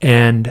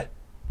 And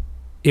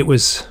it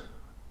was,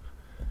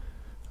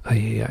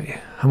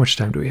 how much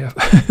time do we have?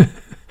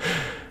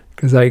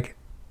 Because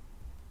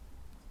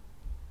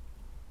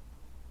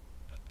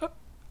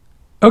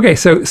okay,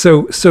 so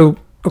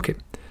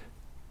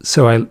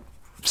I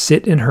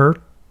sit in her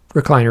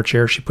recliner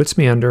chair. She puts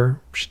me under.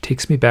 She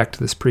takes me back to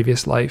this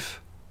previous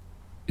life.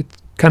 It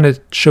kind of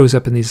shows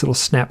up in these little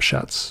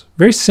snapshots,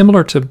 very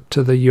similar to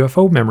the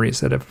UFO memories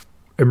that have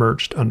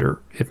emerged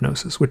under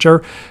hypnosis, which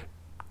are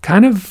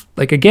kind of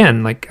I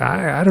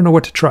don't know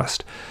what to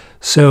trust.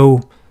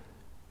 So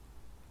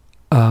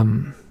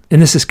and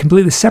this is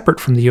completely separate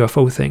from the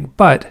UFO thing,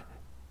 but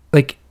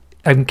like,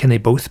 can they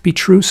both be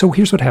true? So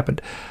here's what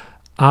happened.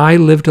 I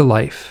lived a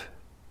life,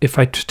 if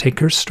I take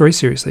her story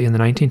seriously, in the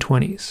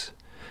 1920s,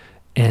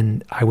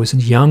 and I was a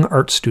young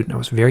art student. I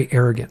was very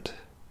arrogant.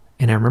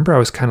 And I remember I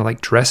was kind of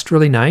like dressed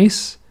really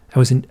nice.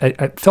 I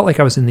felt like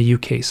I was in the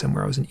UK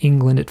somewhere. I was in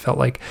England, it felt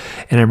like.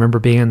 And I remember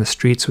being on the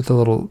streets with the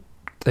little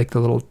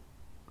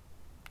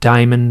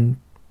diamond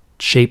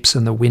shapes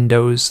in the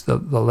windows, the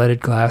leaded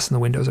glass in the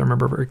windows. I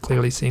remember very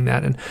clearly seeing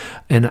that. And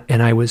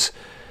I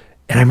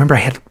remember I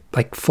had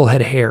like full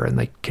head of hair, and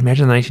like, can you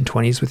imagine the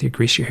 1920s with you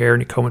grease your hair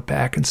and you comb it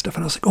back and stuff.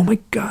 And I was like, oh my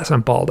gosh,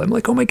 I'm bald. I'm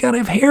like, oh my God, I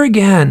have hair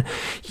again.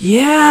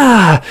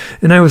 Yeah.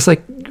 And I was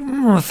like,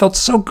 it felt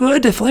so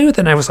good to play with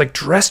it. And I was like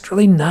dressed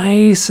really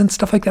nice and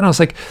stuff like that. And I was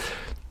like,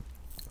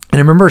 and I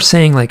remember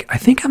saying like, I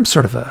think I'm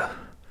sort of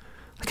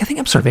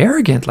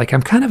arrogant.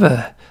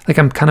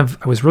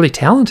 I was really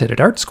talented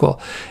at art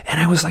school. And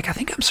I was like, I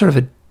think I'm sort of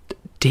a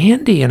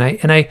dandy. And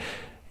I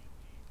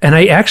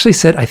actually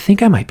said, I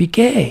think I might be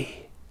gay.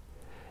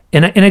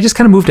 And I just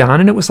kind of moved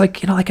on, and it was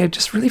like, like I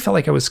just really felt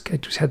like I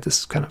just had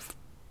this kind of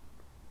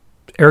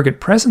arrogant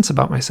presence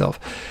about myself.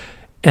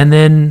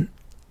 And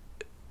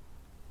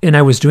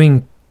I was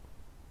doing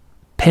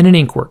pen and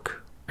ink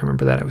work. I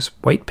remember that. It was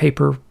white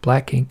paper,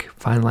 black ink,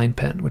 fine line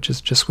pen, which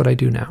is just what I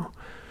do now.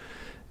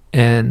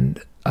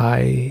 And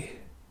then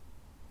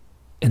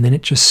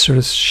it just sort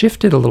of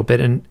shifted a little bit,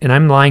 and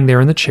I'm lying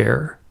there in the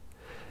chair,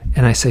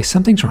 and I say,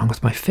 something's wrong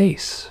with my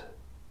face.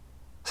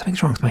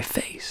 Something's wrong with my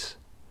face.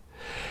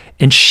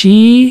 And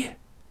she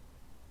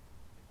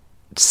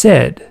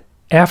said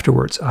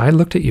afterwards, I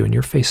looked at you and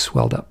your face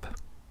swelled up.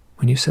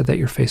 When you said that,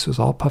 your face was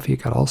all puffy,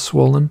 it got all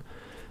swollen.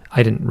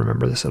 I didn't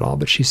remember this at all,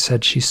 but she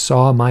said she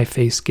saw my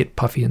face get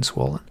puffy and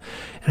swollen.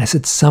 And I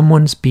said,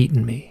 someone's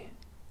beaten me.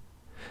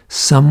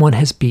 Someone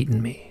has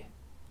beaten me.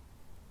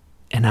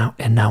 And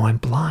now I'm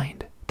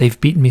blind. They've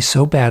beaten me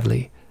so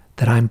badly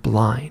that I'm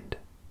blind.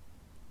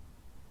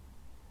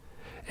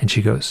 And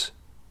she goes,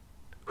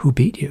 who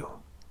beat you?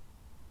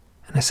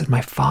 And I said,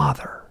 my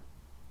father.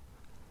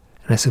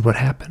 And I said, what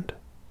happened?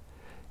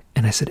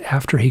 And I said,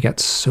 after he got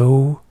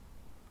so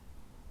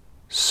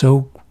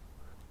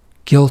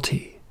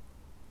guilty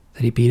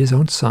that he beat his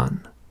own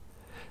son,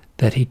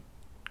 that he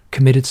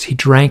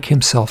drank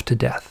himself to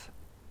death.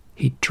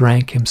 He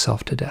drank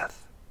himself to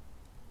death.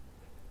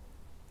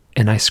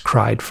 And I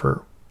cried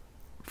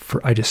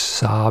I just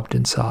sobbed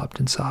and sobbed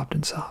and sobbed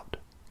and sobbed.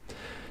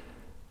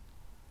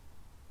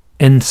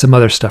 And some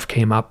other stuff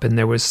came up, and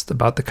there was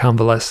about the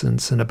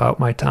convalescence and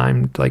about my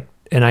time,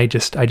 and I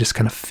just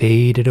kind of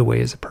faded away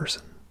as a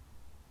person.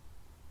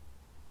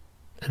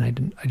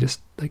 And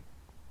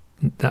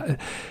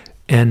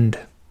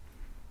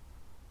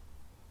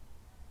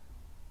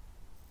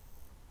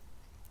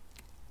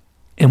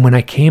and when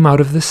I came out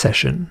of the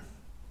session,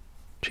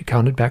 she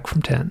counted back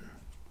from 10.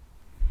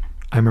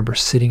 I remember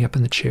sitting up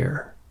in the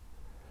chair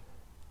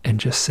and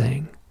just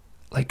saying,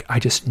 like, I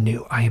just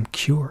knew I am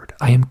cured.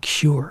 I am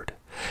cured.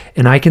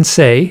 And I can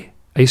say,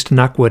 I used to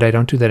knock wood. I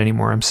don't do that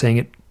anymore. I'm saying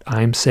it.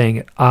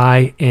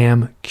 I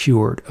am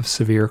cured of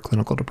severe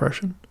clinical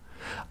depression.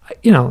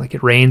 Like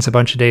it rains a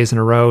bunch of days in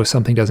a row,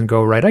 something doesn't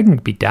go right. I can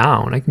be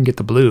down. I can get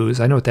the blues.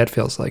 I know what that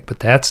feels like, but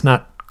that's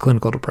not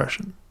clinical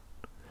depression.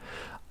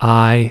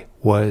 I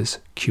was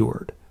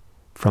cured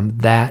from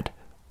that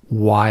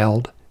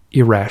wild,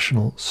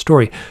 irrational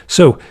story.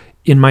 So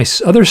in my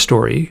other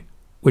story,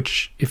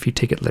 which, if you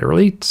take it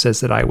literally, says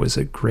that I was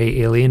a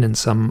gray alien in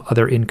some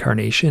other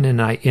incarnation,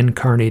 and I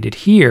incarnated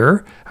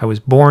here. I was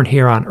born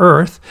here on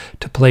Earth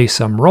to play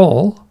some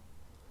role.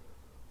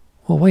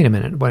 Well, wait a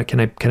minute. What, can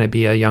I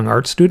be a young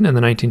art student in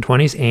the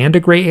 1920s and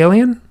a gray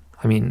alien?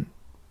 I mean,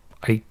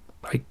 I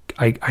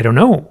don't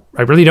know.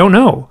 I really don't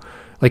know.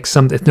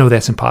 No,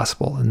 that's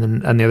impossible. And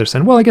then on the other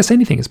side, well, I guess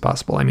anything is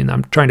possible. I mean,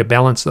 I'm trying to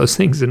balance those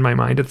things in my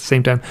mind. At the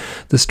same time,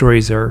 the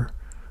stories are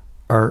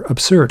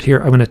absurd. Here,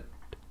 I'm going to.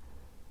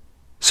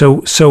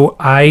 So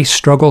I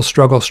struggle.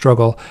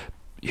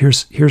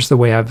 Here's the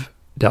way I've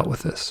dealt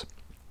with this.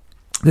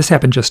 This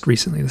happened just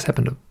recently. This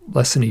happened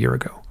less than a year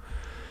ago.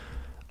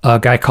 A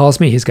guy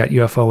calls me. He's got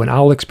UFO and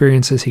owl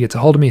experiences. He gets a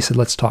hold of me. He said,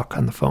 let's talk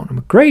on the phone. I'm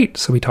like, great.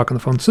 So we talk on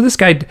the phone. So this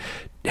guy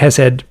has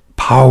had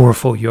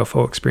powerful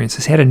UFO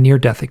experiences. He had a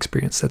near-death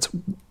experience that's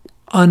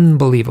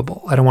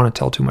unbelievable. I don't want to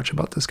tell too much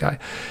about this guy.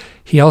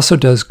 He also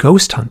does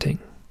ghost hunting.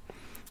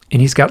 And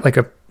he's got like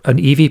an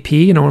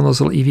EVP, one of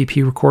those little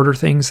EVP recorder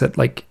things that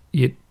like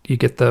you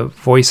get the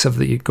voice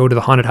you go to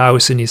the haunted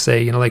house and you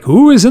say, like,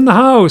 who is in the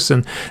house?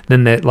 And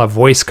then that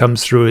voice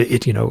comes through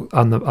it,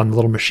 on the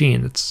little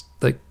machine. It's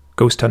like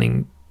ghost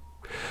hunting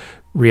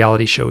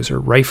reality shows are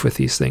rife with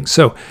these things.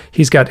 So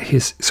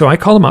so I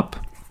call him up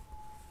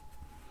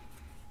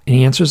and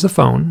he answers the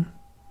phone.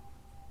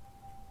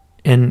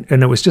 And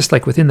it was just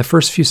like within the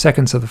first few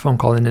seconds of the phone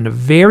call, and in a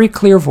very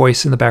clear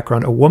voice in the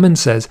background, a woman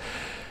says,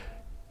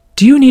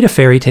 do you need a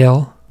fairy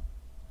tale?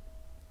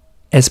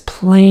 As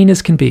plain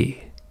as can be.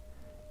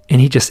 And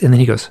then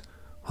he goes,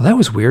 well, that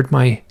was weird.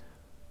 My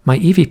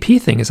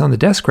EVP thing is on the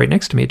desk right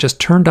next to me. It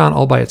just turned on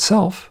all by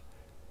itself.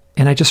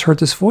 And I just heard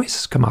this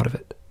voice come out of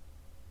it.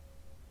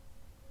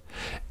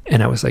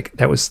 And I was like,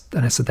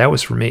 and I said, that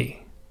was for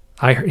me.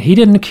 He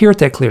didn't hear it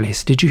that clearly. He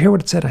said, did you hear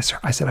what it said?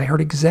 I said, I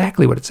heard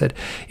exactly what it said.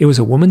 It was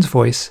a woman's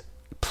voice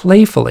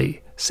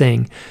playfully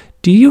saying,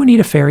 do you need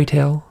a fairy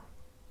tale?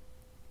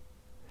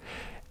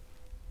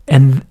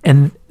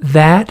 And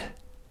that,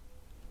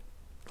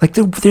 like,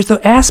 there's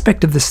the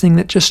aspect of this thing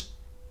that just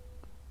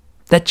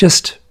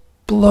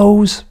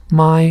blows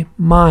my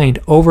mind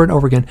over and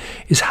over again,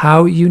 is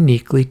how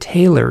uniquely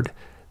tailored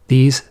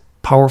these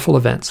powerful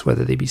events,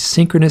 whether they be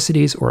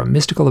synchronicities or a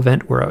mystical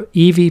event where a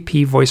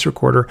EVP voice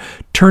recorder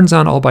turns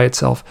on all by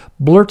itself,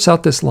 blurts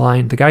out this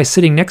line, the guy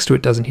sitting next to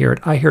it doesn't hear it,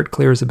 I hear it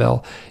clear as a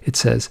bell. It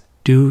says,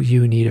 do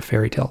you need a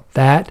fairy tale?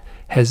 That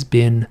has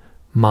been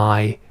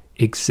my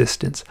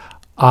existence.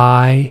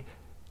 I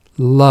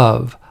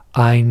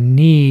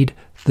need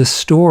the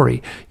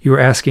story. You were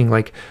asking,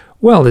 like,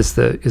 well, what's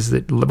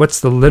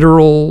the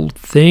literal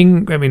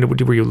thing? I mean,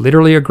 were you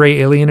literally a gray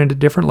alien in a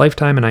different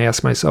lifetime? And I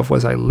asked myself,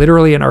 was I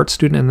literally an art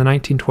student in the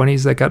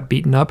 1920s that got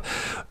beaten up?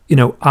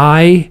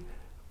 I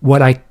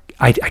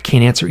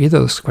can't answer either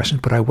of those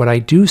questions, but what I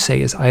do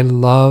say is I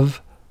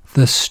love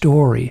the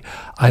story.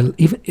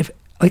 Even if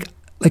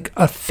like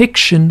a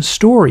fiction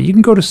story, you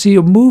can go to see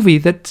a movie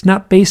that's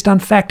not based on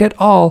fact at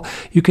all.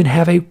 You can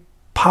have a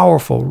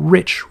powerful,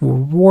 rich,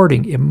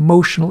 rewarding,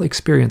 emotional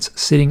experience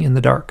sitting in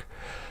the dark.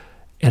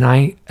 And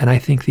I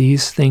think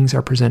these things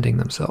are presenting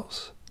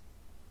themselves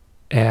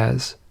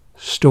as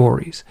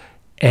stories,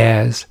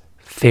 as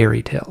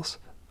fairy tales.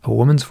 A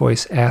woman's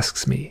voice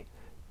asks me,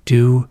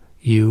 do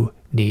you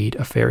need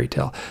a fairy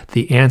tale?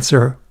 The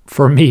answer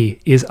for me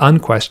is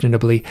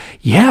unquestionably,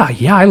 yeah,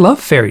 I love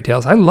fairy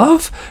tales. I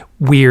love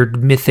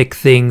weird mythic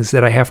things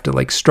that I have to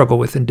like struggle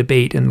with and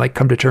debate and like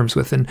come to terms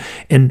with. And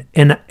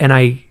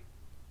I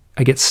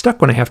get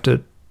stuck when I have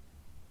to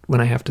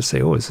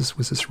say, oh, was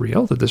this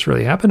real? Did this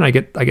really happen? I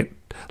get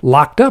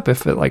locked up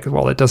if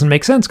it doesn't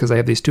make sense because I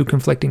have these two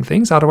conflicting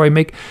things. How do I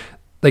make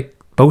like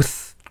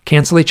both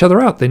cancel each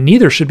other out? Then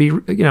neither should be,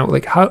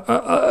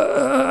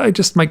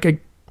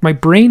 my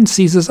brain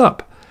seizes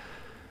up.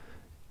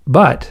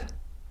 But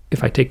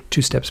if I take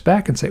two steps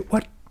back and say,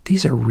 what?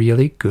 These are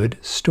really good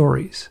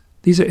stories.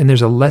 And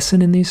there's a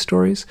lesson in these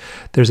stories.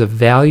 There's a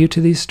value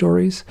to these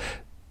stories.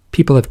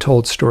 People have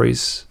told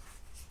stories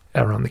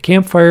around the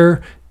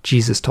campfire.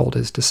 Jesus told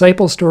his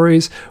disciples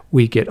stories.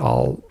 We get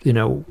all,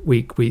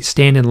 we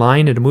stand in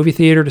line at a movie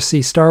theater to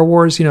see Star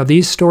Wars.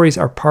 These stories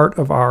are part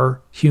of our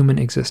human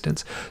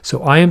existence.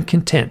 So I am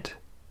content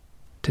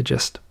to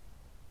just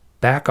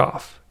back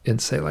off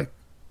and say, like,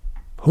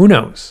 who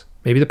knows?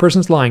 Maybe the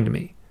person's lying to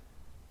me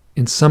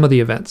in some of the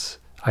events.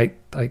 I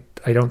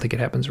don't think it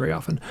happens very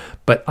often.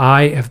 But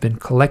I have been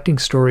collecting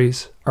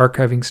stories,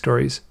 archiving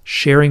stories,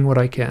 sharing what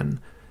I can.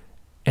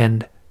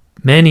 And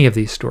many of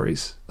these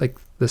stories, like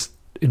this,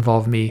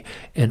 involve me,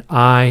 and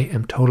I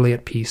am totally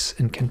at peace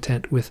and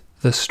content with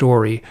the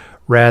story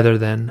rather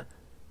than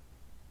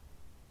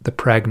the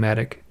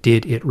pragmatic,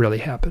 did it really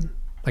happen?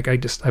 Like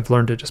I've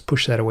learned to just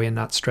push that away and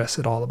not stress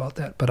at all about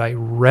that, but I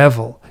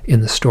revel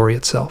in the story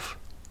itself.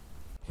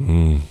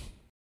 Do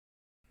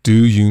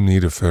you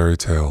need a fairy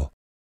tale?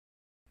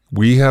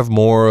 We have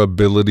more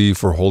ability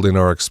for holding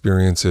our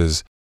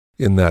experiences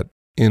in that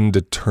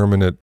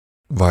indeterminate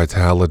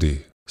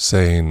vitality,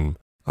 saying,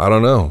 I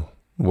don't know,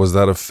 was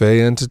that a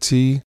fey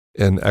entity,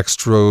 an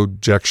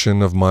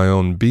extrojection of my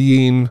own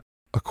being,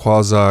 a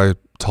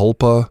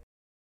quasi-tulpa?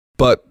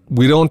 But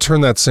we don't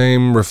turn that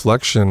same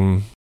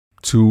reflection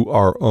to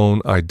our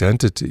own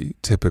identity,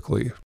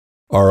 typically,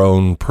 our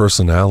own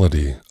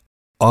personality,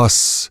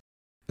 us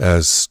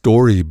as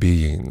story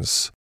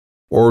beings.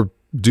 Or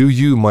do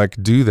you, Mike,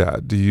 do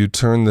that? Do you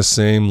turn the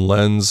same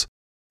lens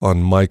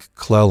on Mike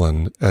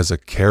Clelland as a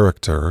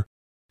character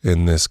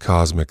in this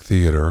cosmic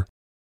theater?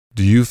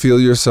 Do you feel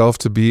yourself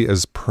to be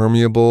as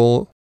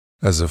permeable,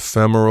 as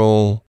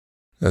ephemeral,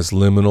 as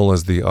liminal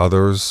as the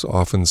others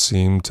often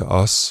seem to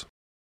us?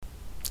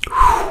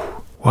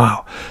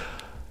 Wow.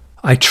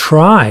 I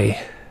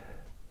try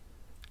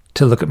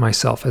to look at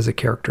myself as a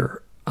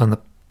character on the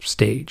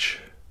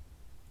stage.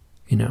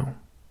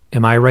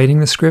 Am I writing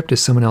the script?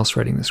 Is someone else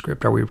writing the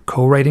script? Are we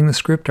co-writing the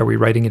script? Are we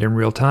writing it in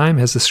real time?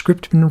 Has the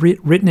script been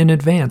written in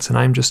advance and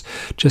I'm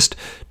just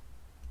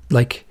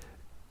like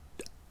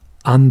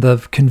on the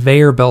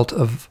conveyor belt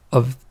of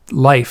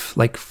life,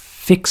 like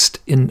fixed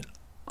and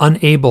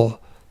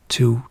unable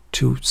to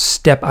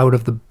step out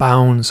of the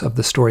bounds of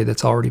the story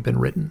that's already been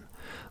written?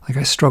 Like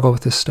I struggle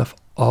with this stuff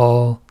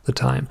all the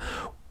time.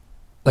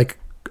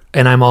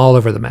 And I'm all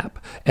over the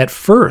map. At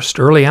first,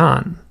 early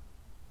on,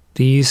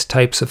 these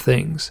types of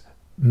things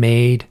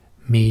made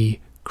me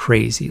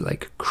crazy,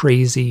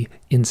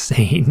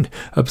 insane,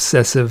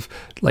 obsessive,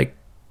 like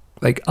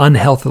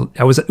unhealthy.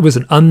 It was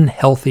an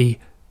unhealthy,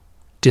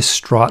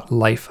 distraught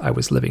life I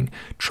was living,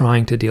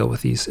 trying to deal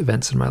with these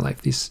events in my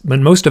life.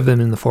 But most of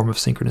them in the form of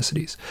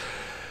synchronicities.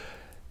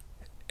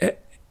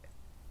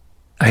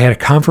 I had a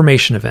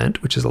confirmation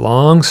event, which is a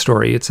long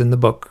story. It's in the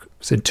book.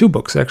 It's in two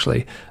books,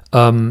 actually.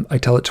 I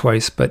tell it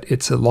twice, but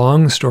it's a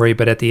long story.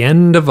 But at the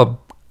end of a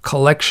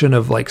collection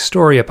of like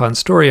story upon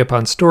story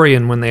upon story.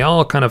 And when they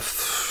all kind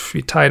of,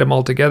 you tied them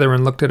all together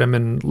and looked at them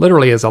and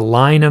literally as a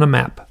line on a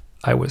map,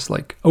 I was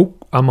like, oh,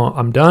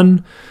 I'm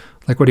done.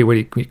 Like, what do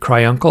you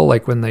cry uncle?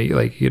 Like when they,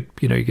 like, you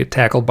get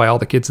tackled by all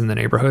the kids in the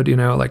neighborhood,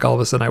 like all of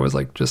a sudden I was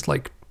like, just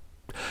like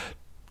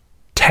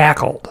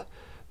tackled,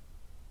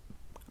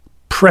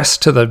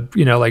 pressed to the,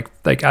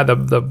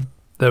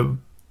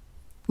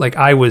 like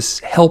I was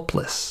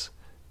helpless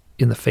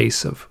in the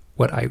face of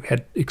what I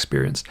had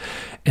experienced.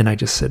 And I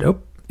just said,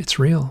 oh, it's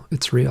real.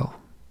 It's real.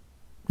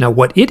 Now,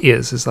 what it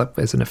is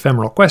an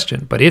ephemeral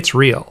question, but it's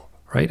real,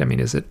 right? I mean,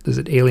 is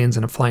it aliens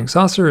in a flying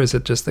saucer? Is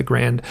it just the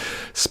grand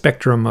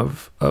spectrum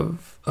of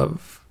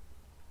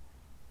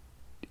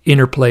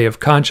interplay of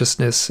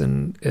consciousness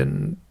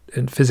and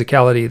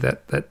physicality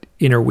that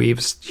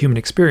interweaves human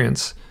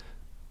experience?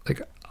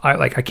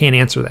 I can't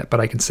answer that,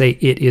 but I can say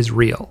it is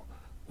real,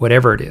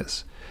 whatever it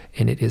is.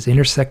 And it has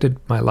intersected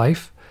my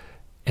life,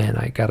 and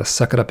I got to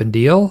suck it up and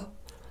deal.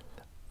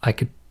 I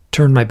could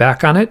turn my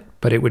back on it,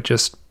 but it would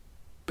just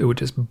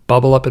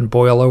bubble up and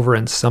boil over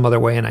in some other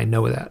way, and I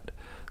know that.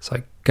 So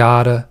I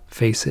gotta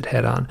face it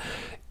head on.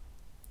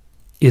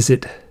 Is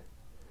it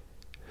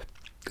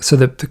so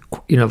that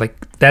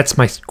that's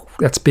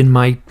been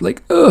my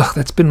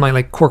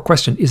core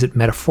question. Is it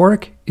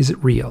metaphoric? Is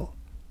it real?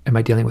 Am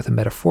I dealing with a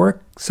metaphoric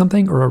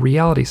something or a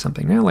reality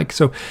something?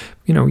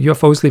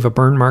 UFOs leave a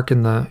burn mark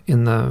in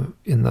the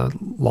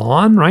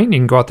lawn, right? And you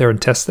can go out there and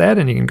test that,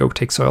 and you can go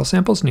take soil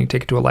samples and you can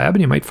take it to a lab,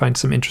 and you might find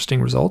some interesting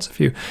results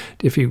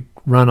if you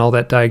run all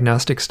that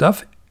diagnostic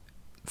stuff.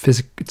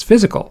 It's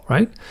physical,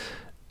 right?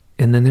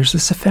 And then there's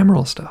this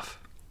ephemeral stuff.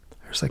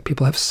 There's like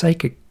people have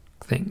psychic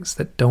things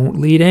that don't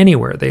lead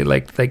anywhere. They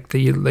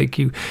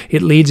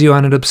it leads you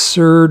on an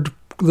absurd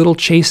little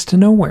chase to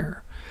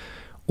nowhere,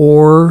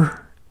 or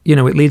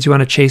it leads you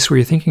on a chase where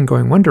you're thinking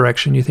going one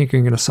direction, you think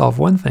you're going to solve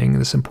one thing,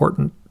 this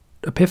important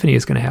epiphany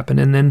is going to happen,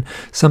 and then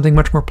something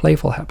much more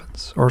playful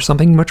happens, or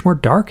something much more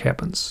dark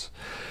happens.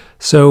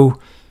 So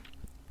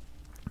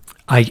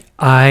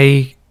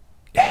I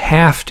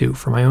have to,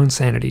 for my own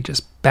sanity,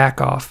 just back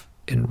off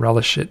and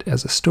relish it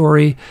as a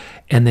story.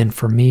 And then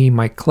for me,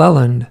 Mike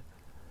Clelland,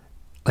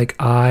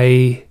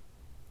 I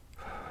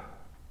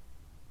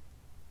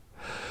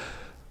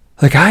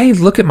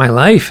look at my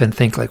life and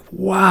think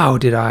wow,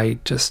 did I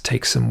just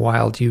take some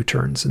wild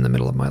U-turns in the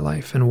middle of my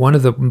life? And one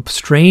of the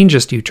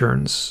strangest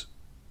U-turns,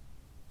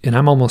 and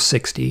I'm almost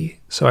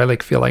 60, so I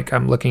feel like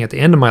I'm looking at the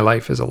end of my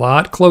life is a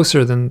lot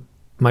closer than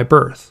my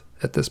birth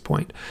at this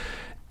point.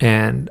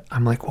 And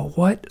I'm like, well,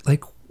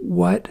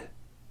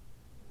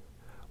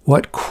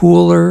 what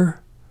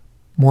cooler,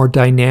 more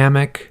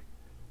dynamic,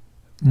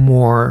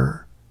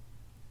 more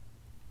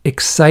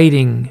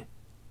exciting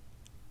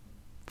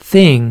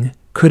thing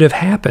could have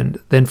happened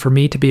than for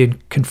me to be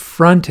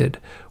confronted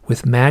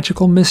with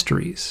magical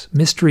mysteries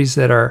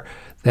that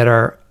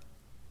are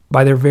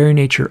by their very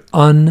nature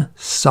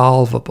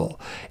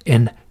unsolvable.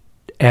 And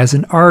as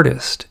an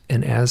artist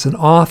and as an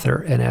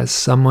author and as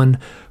someone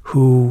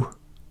who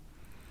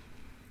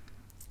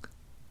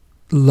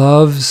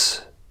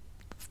loves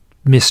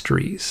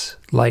mysteries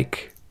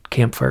like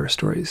campfire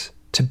stories,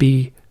 to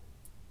be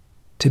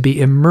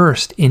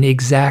immersed in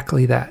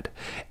exactly that,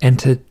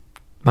 and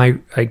I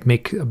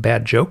make a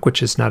bad joke,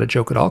 which is not a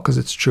joke at all because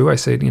it's true. I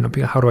say,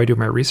 how do I do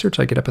my research?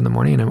 I get up in the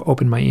morning and I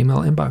open my email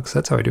inbox.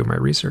 That's how I do my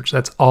research.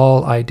 That's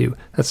all I do.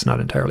 That's not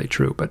entirely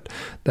true, but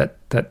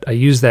that I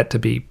use that to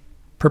be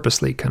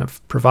purposely kind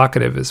of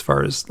provocative as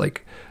far as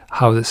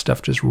how this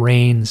stuff just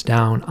rains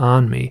down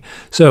on me.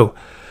 So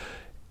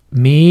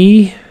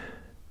me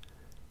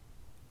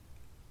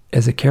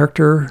as a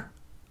character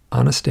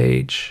on a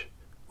stage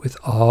with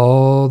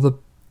all the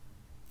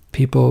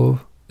people,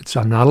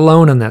 I'm not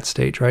alone on that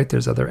stage, right?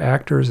 There's other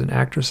actors and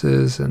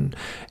actresses, and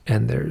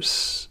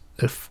there's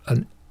a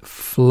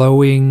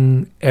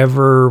flowing,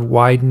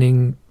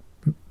 ever-widening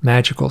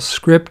magical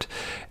script,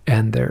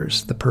 and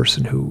there's the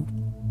person who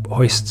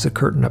hoists a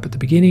curtain up at the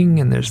beginning,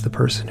 and there's the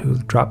person who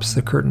drops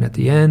the curtain at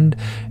the end,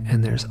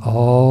 and there's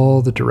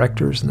all the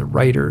directors and the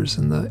writers,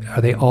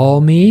 are they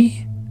all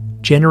me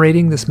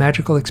generating this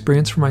magical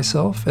experience for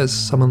myself, as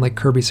someone like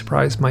Kirby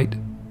Surprise might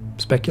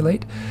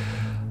speculate?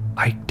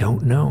 I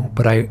don't know,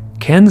 but I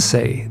can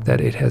say that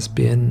it has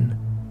been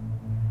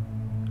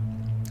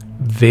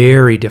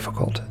very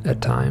difficult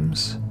at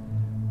times,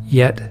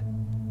 yet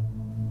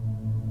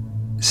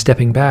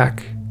stepping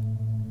back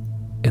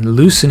and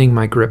loosening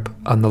my grip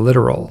on the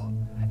literal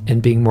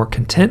and being more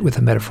content with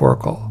the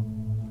metaphorical,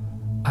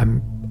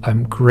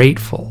 I'm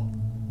grateful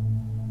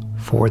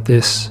for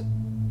this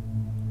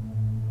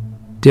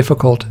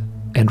difficult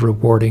and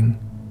rewarding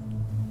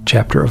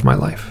chapter of my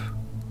life.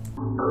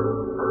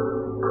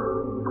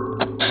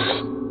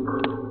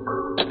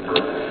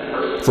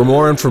 For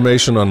more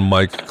information on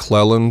Mike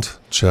Clelland,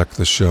 check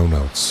the show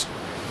notes.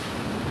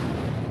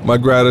 My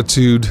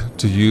gratitude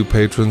to you,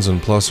 patrons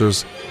and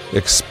plussers.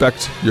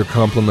 Expect your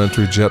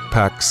complimentary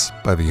jetpacks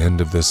by the end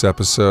of this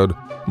episode.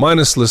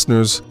 Minus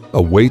listeners,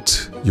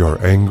 await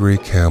your angry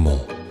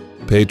camel.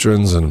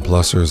 Patrons and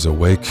plussers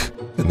awake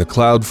in the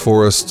cloud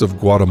forests of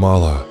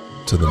Guatemala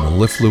to the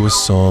mellifluous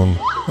song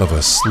of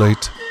a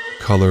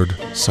slate-colored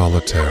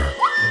solitaire.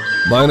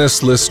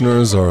 Minus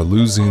listeners are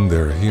losing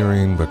their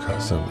hearing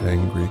because an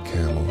angry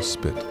camel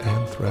spit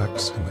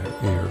anthrax in their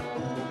ear.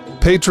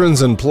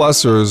 Patrons and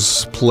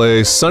plussers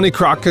play Sonny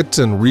Crockett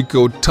and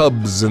Rico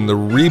Tubbs in the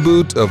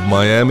reboot of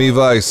Miami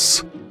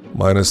Vice.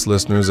 Minus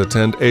listeners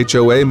attend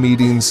HOA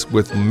meetings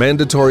with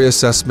mandatory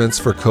assessments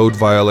for code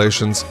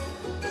violations.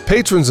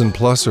 Patrons and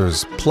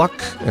plussers pluck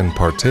and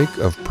partake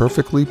of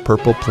perfectly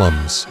purple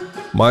plums.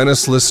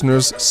 Minus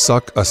listeners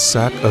suck a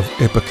sack of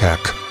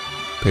ipecac.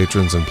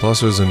 Patrons and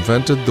plussers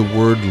invented the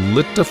word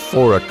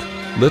litophoric,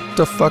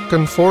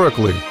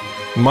 litofucking-phorically.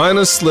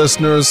 Minus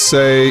listeners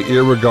say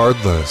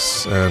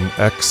irregardless and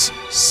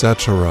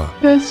etc.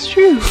 That's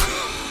true.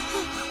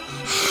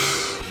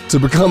 To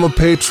become a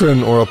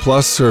patron or a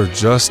plusser,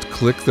 just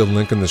click the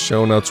link in the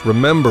show notes.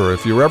 Remember,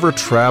 if you're ever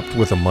trapped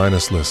with a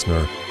minus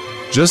listener,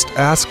 just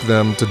ask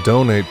them to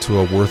donate to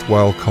a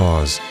worthwhile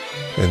cause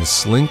and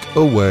slink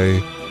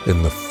away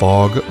in the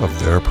fog of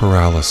their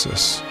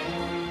paralysis.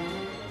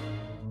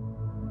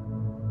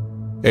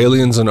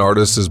 Aliens and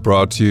Artists is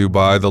brought to you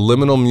by The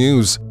Liminal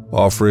Muse,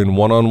 offering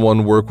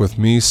one-on-one work with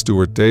me,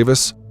 Stuart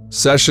Davis.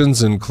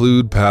 Sessions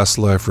include past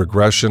life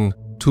regression,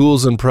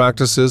 tools and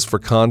practices for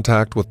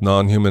contact with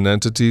non-human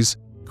entities,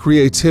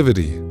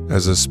 creativity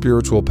as a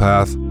spiritual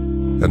path,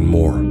 and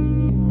more.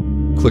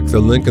 Click the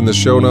link in the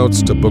show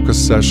notes to book a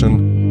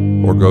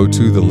session or go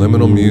to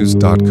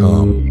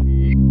theliminalmuse.com.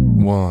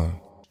 1.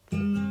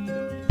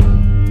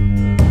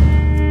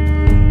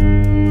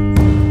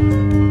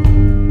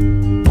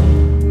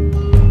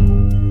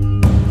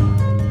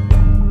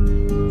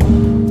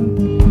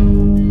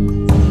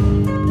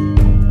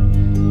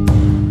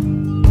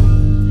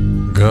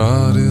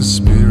 God is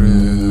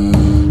spirit,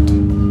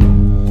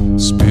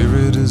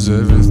 spirit is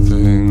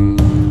everything,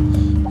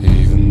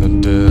 even the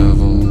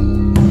devil.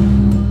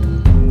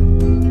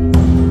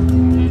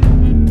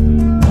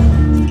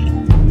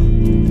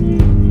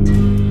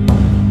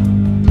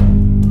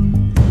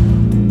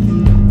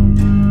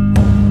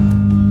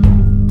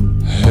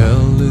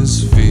 Hell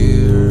is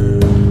fear,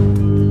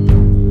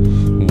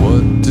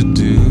 what to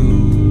do,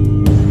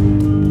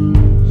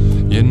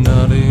 you're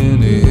not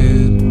in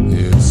it,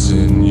 it's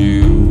in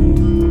you.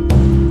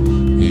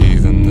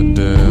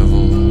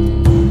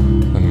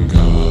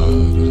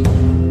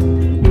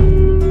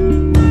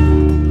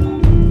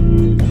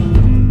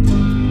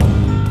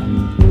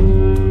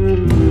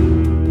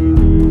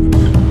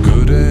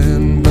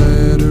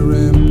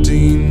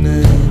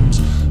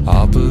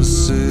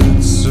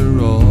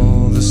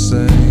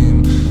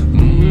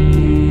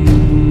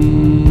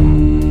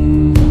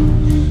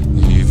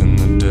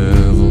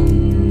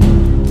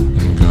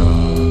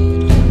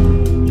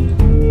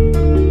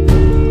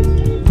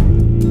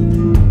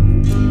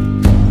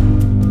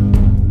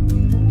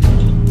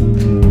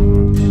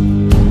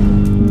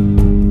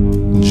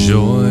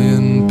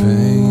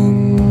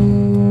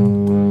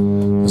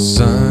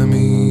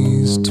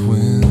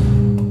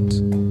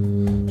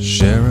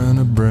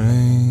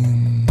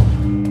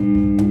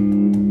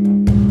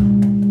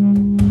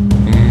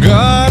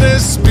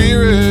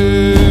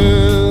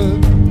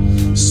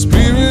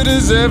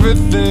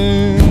 Everything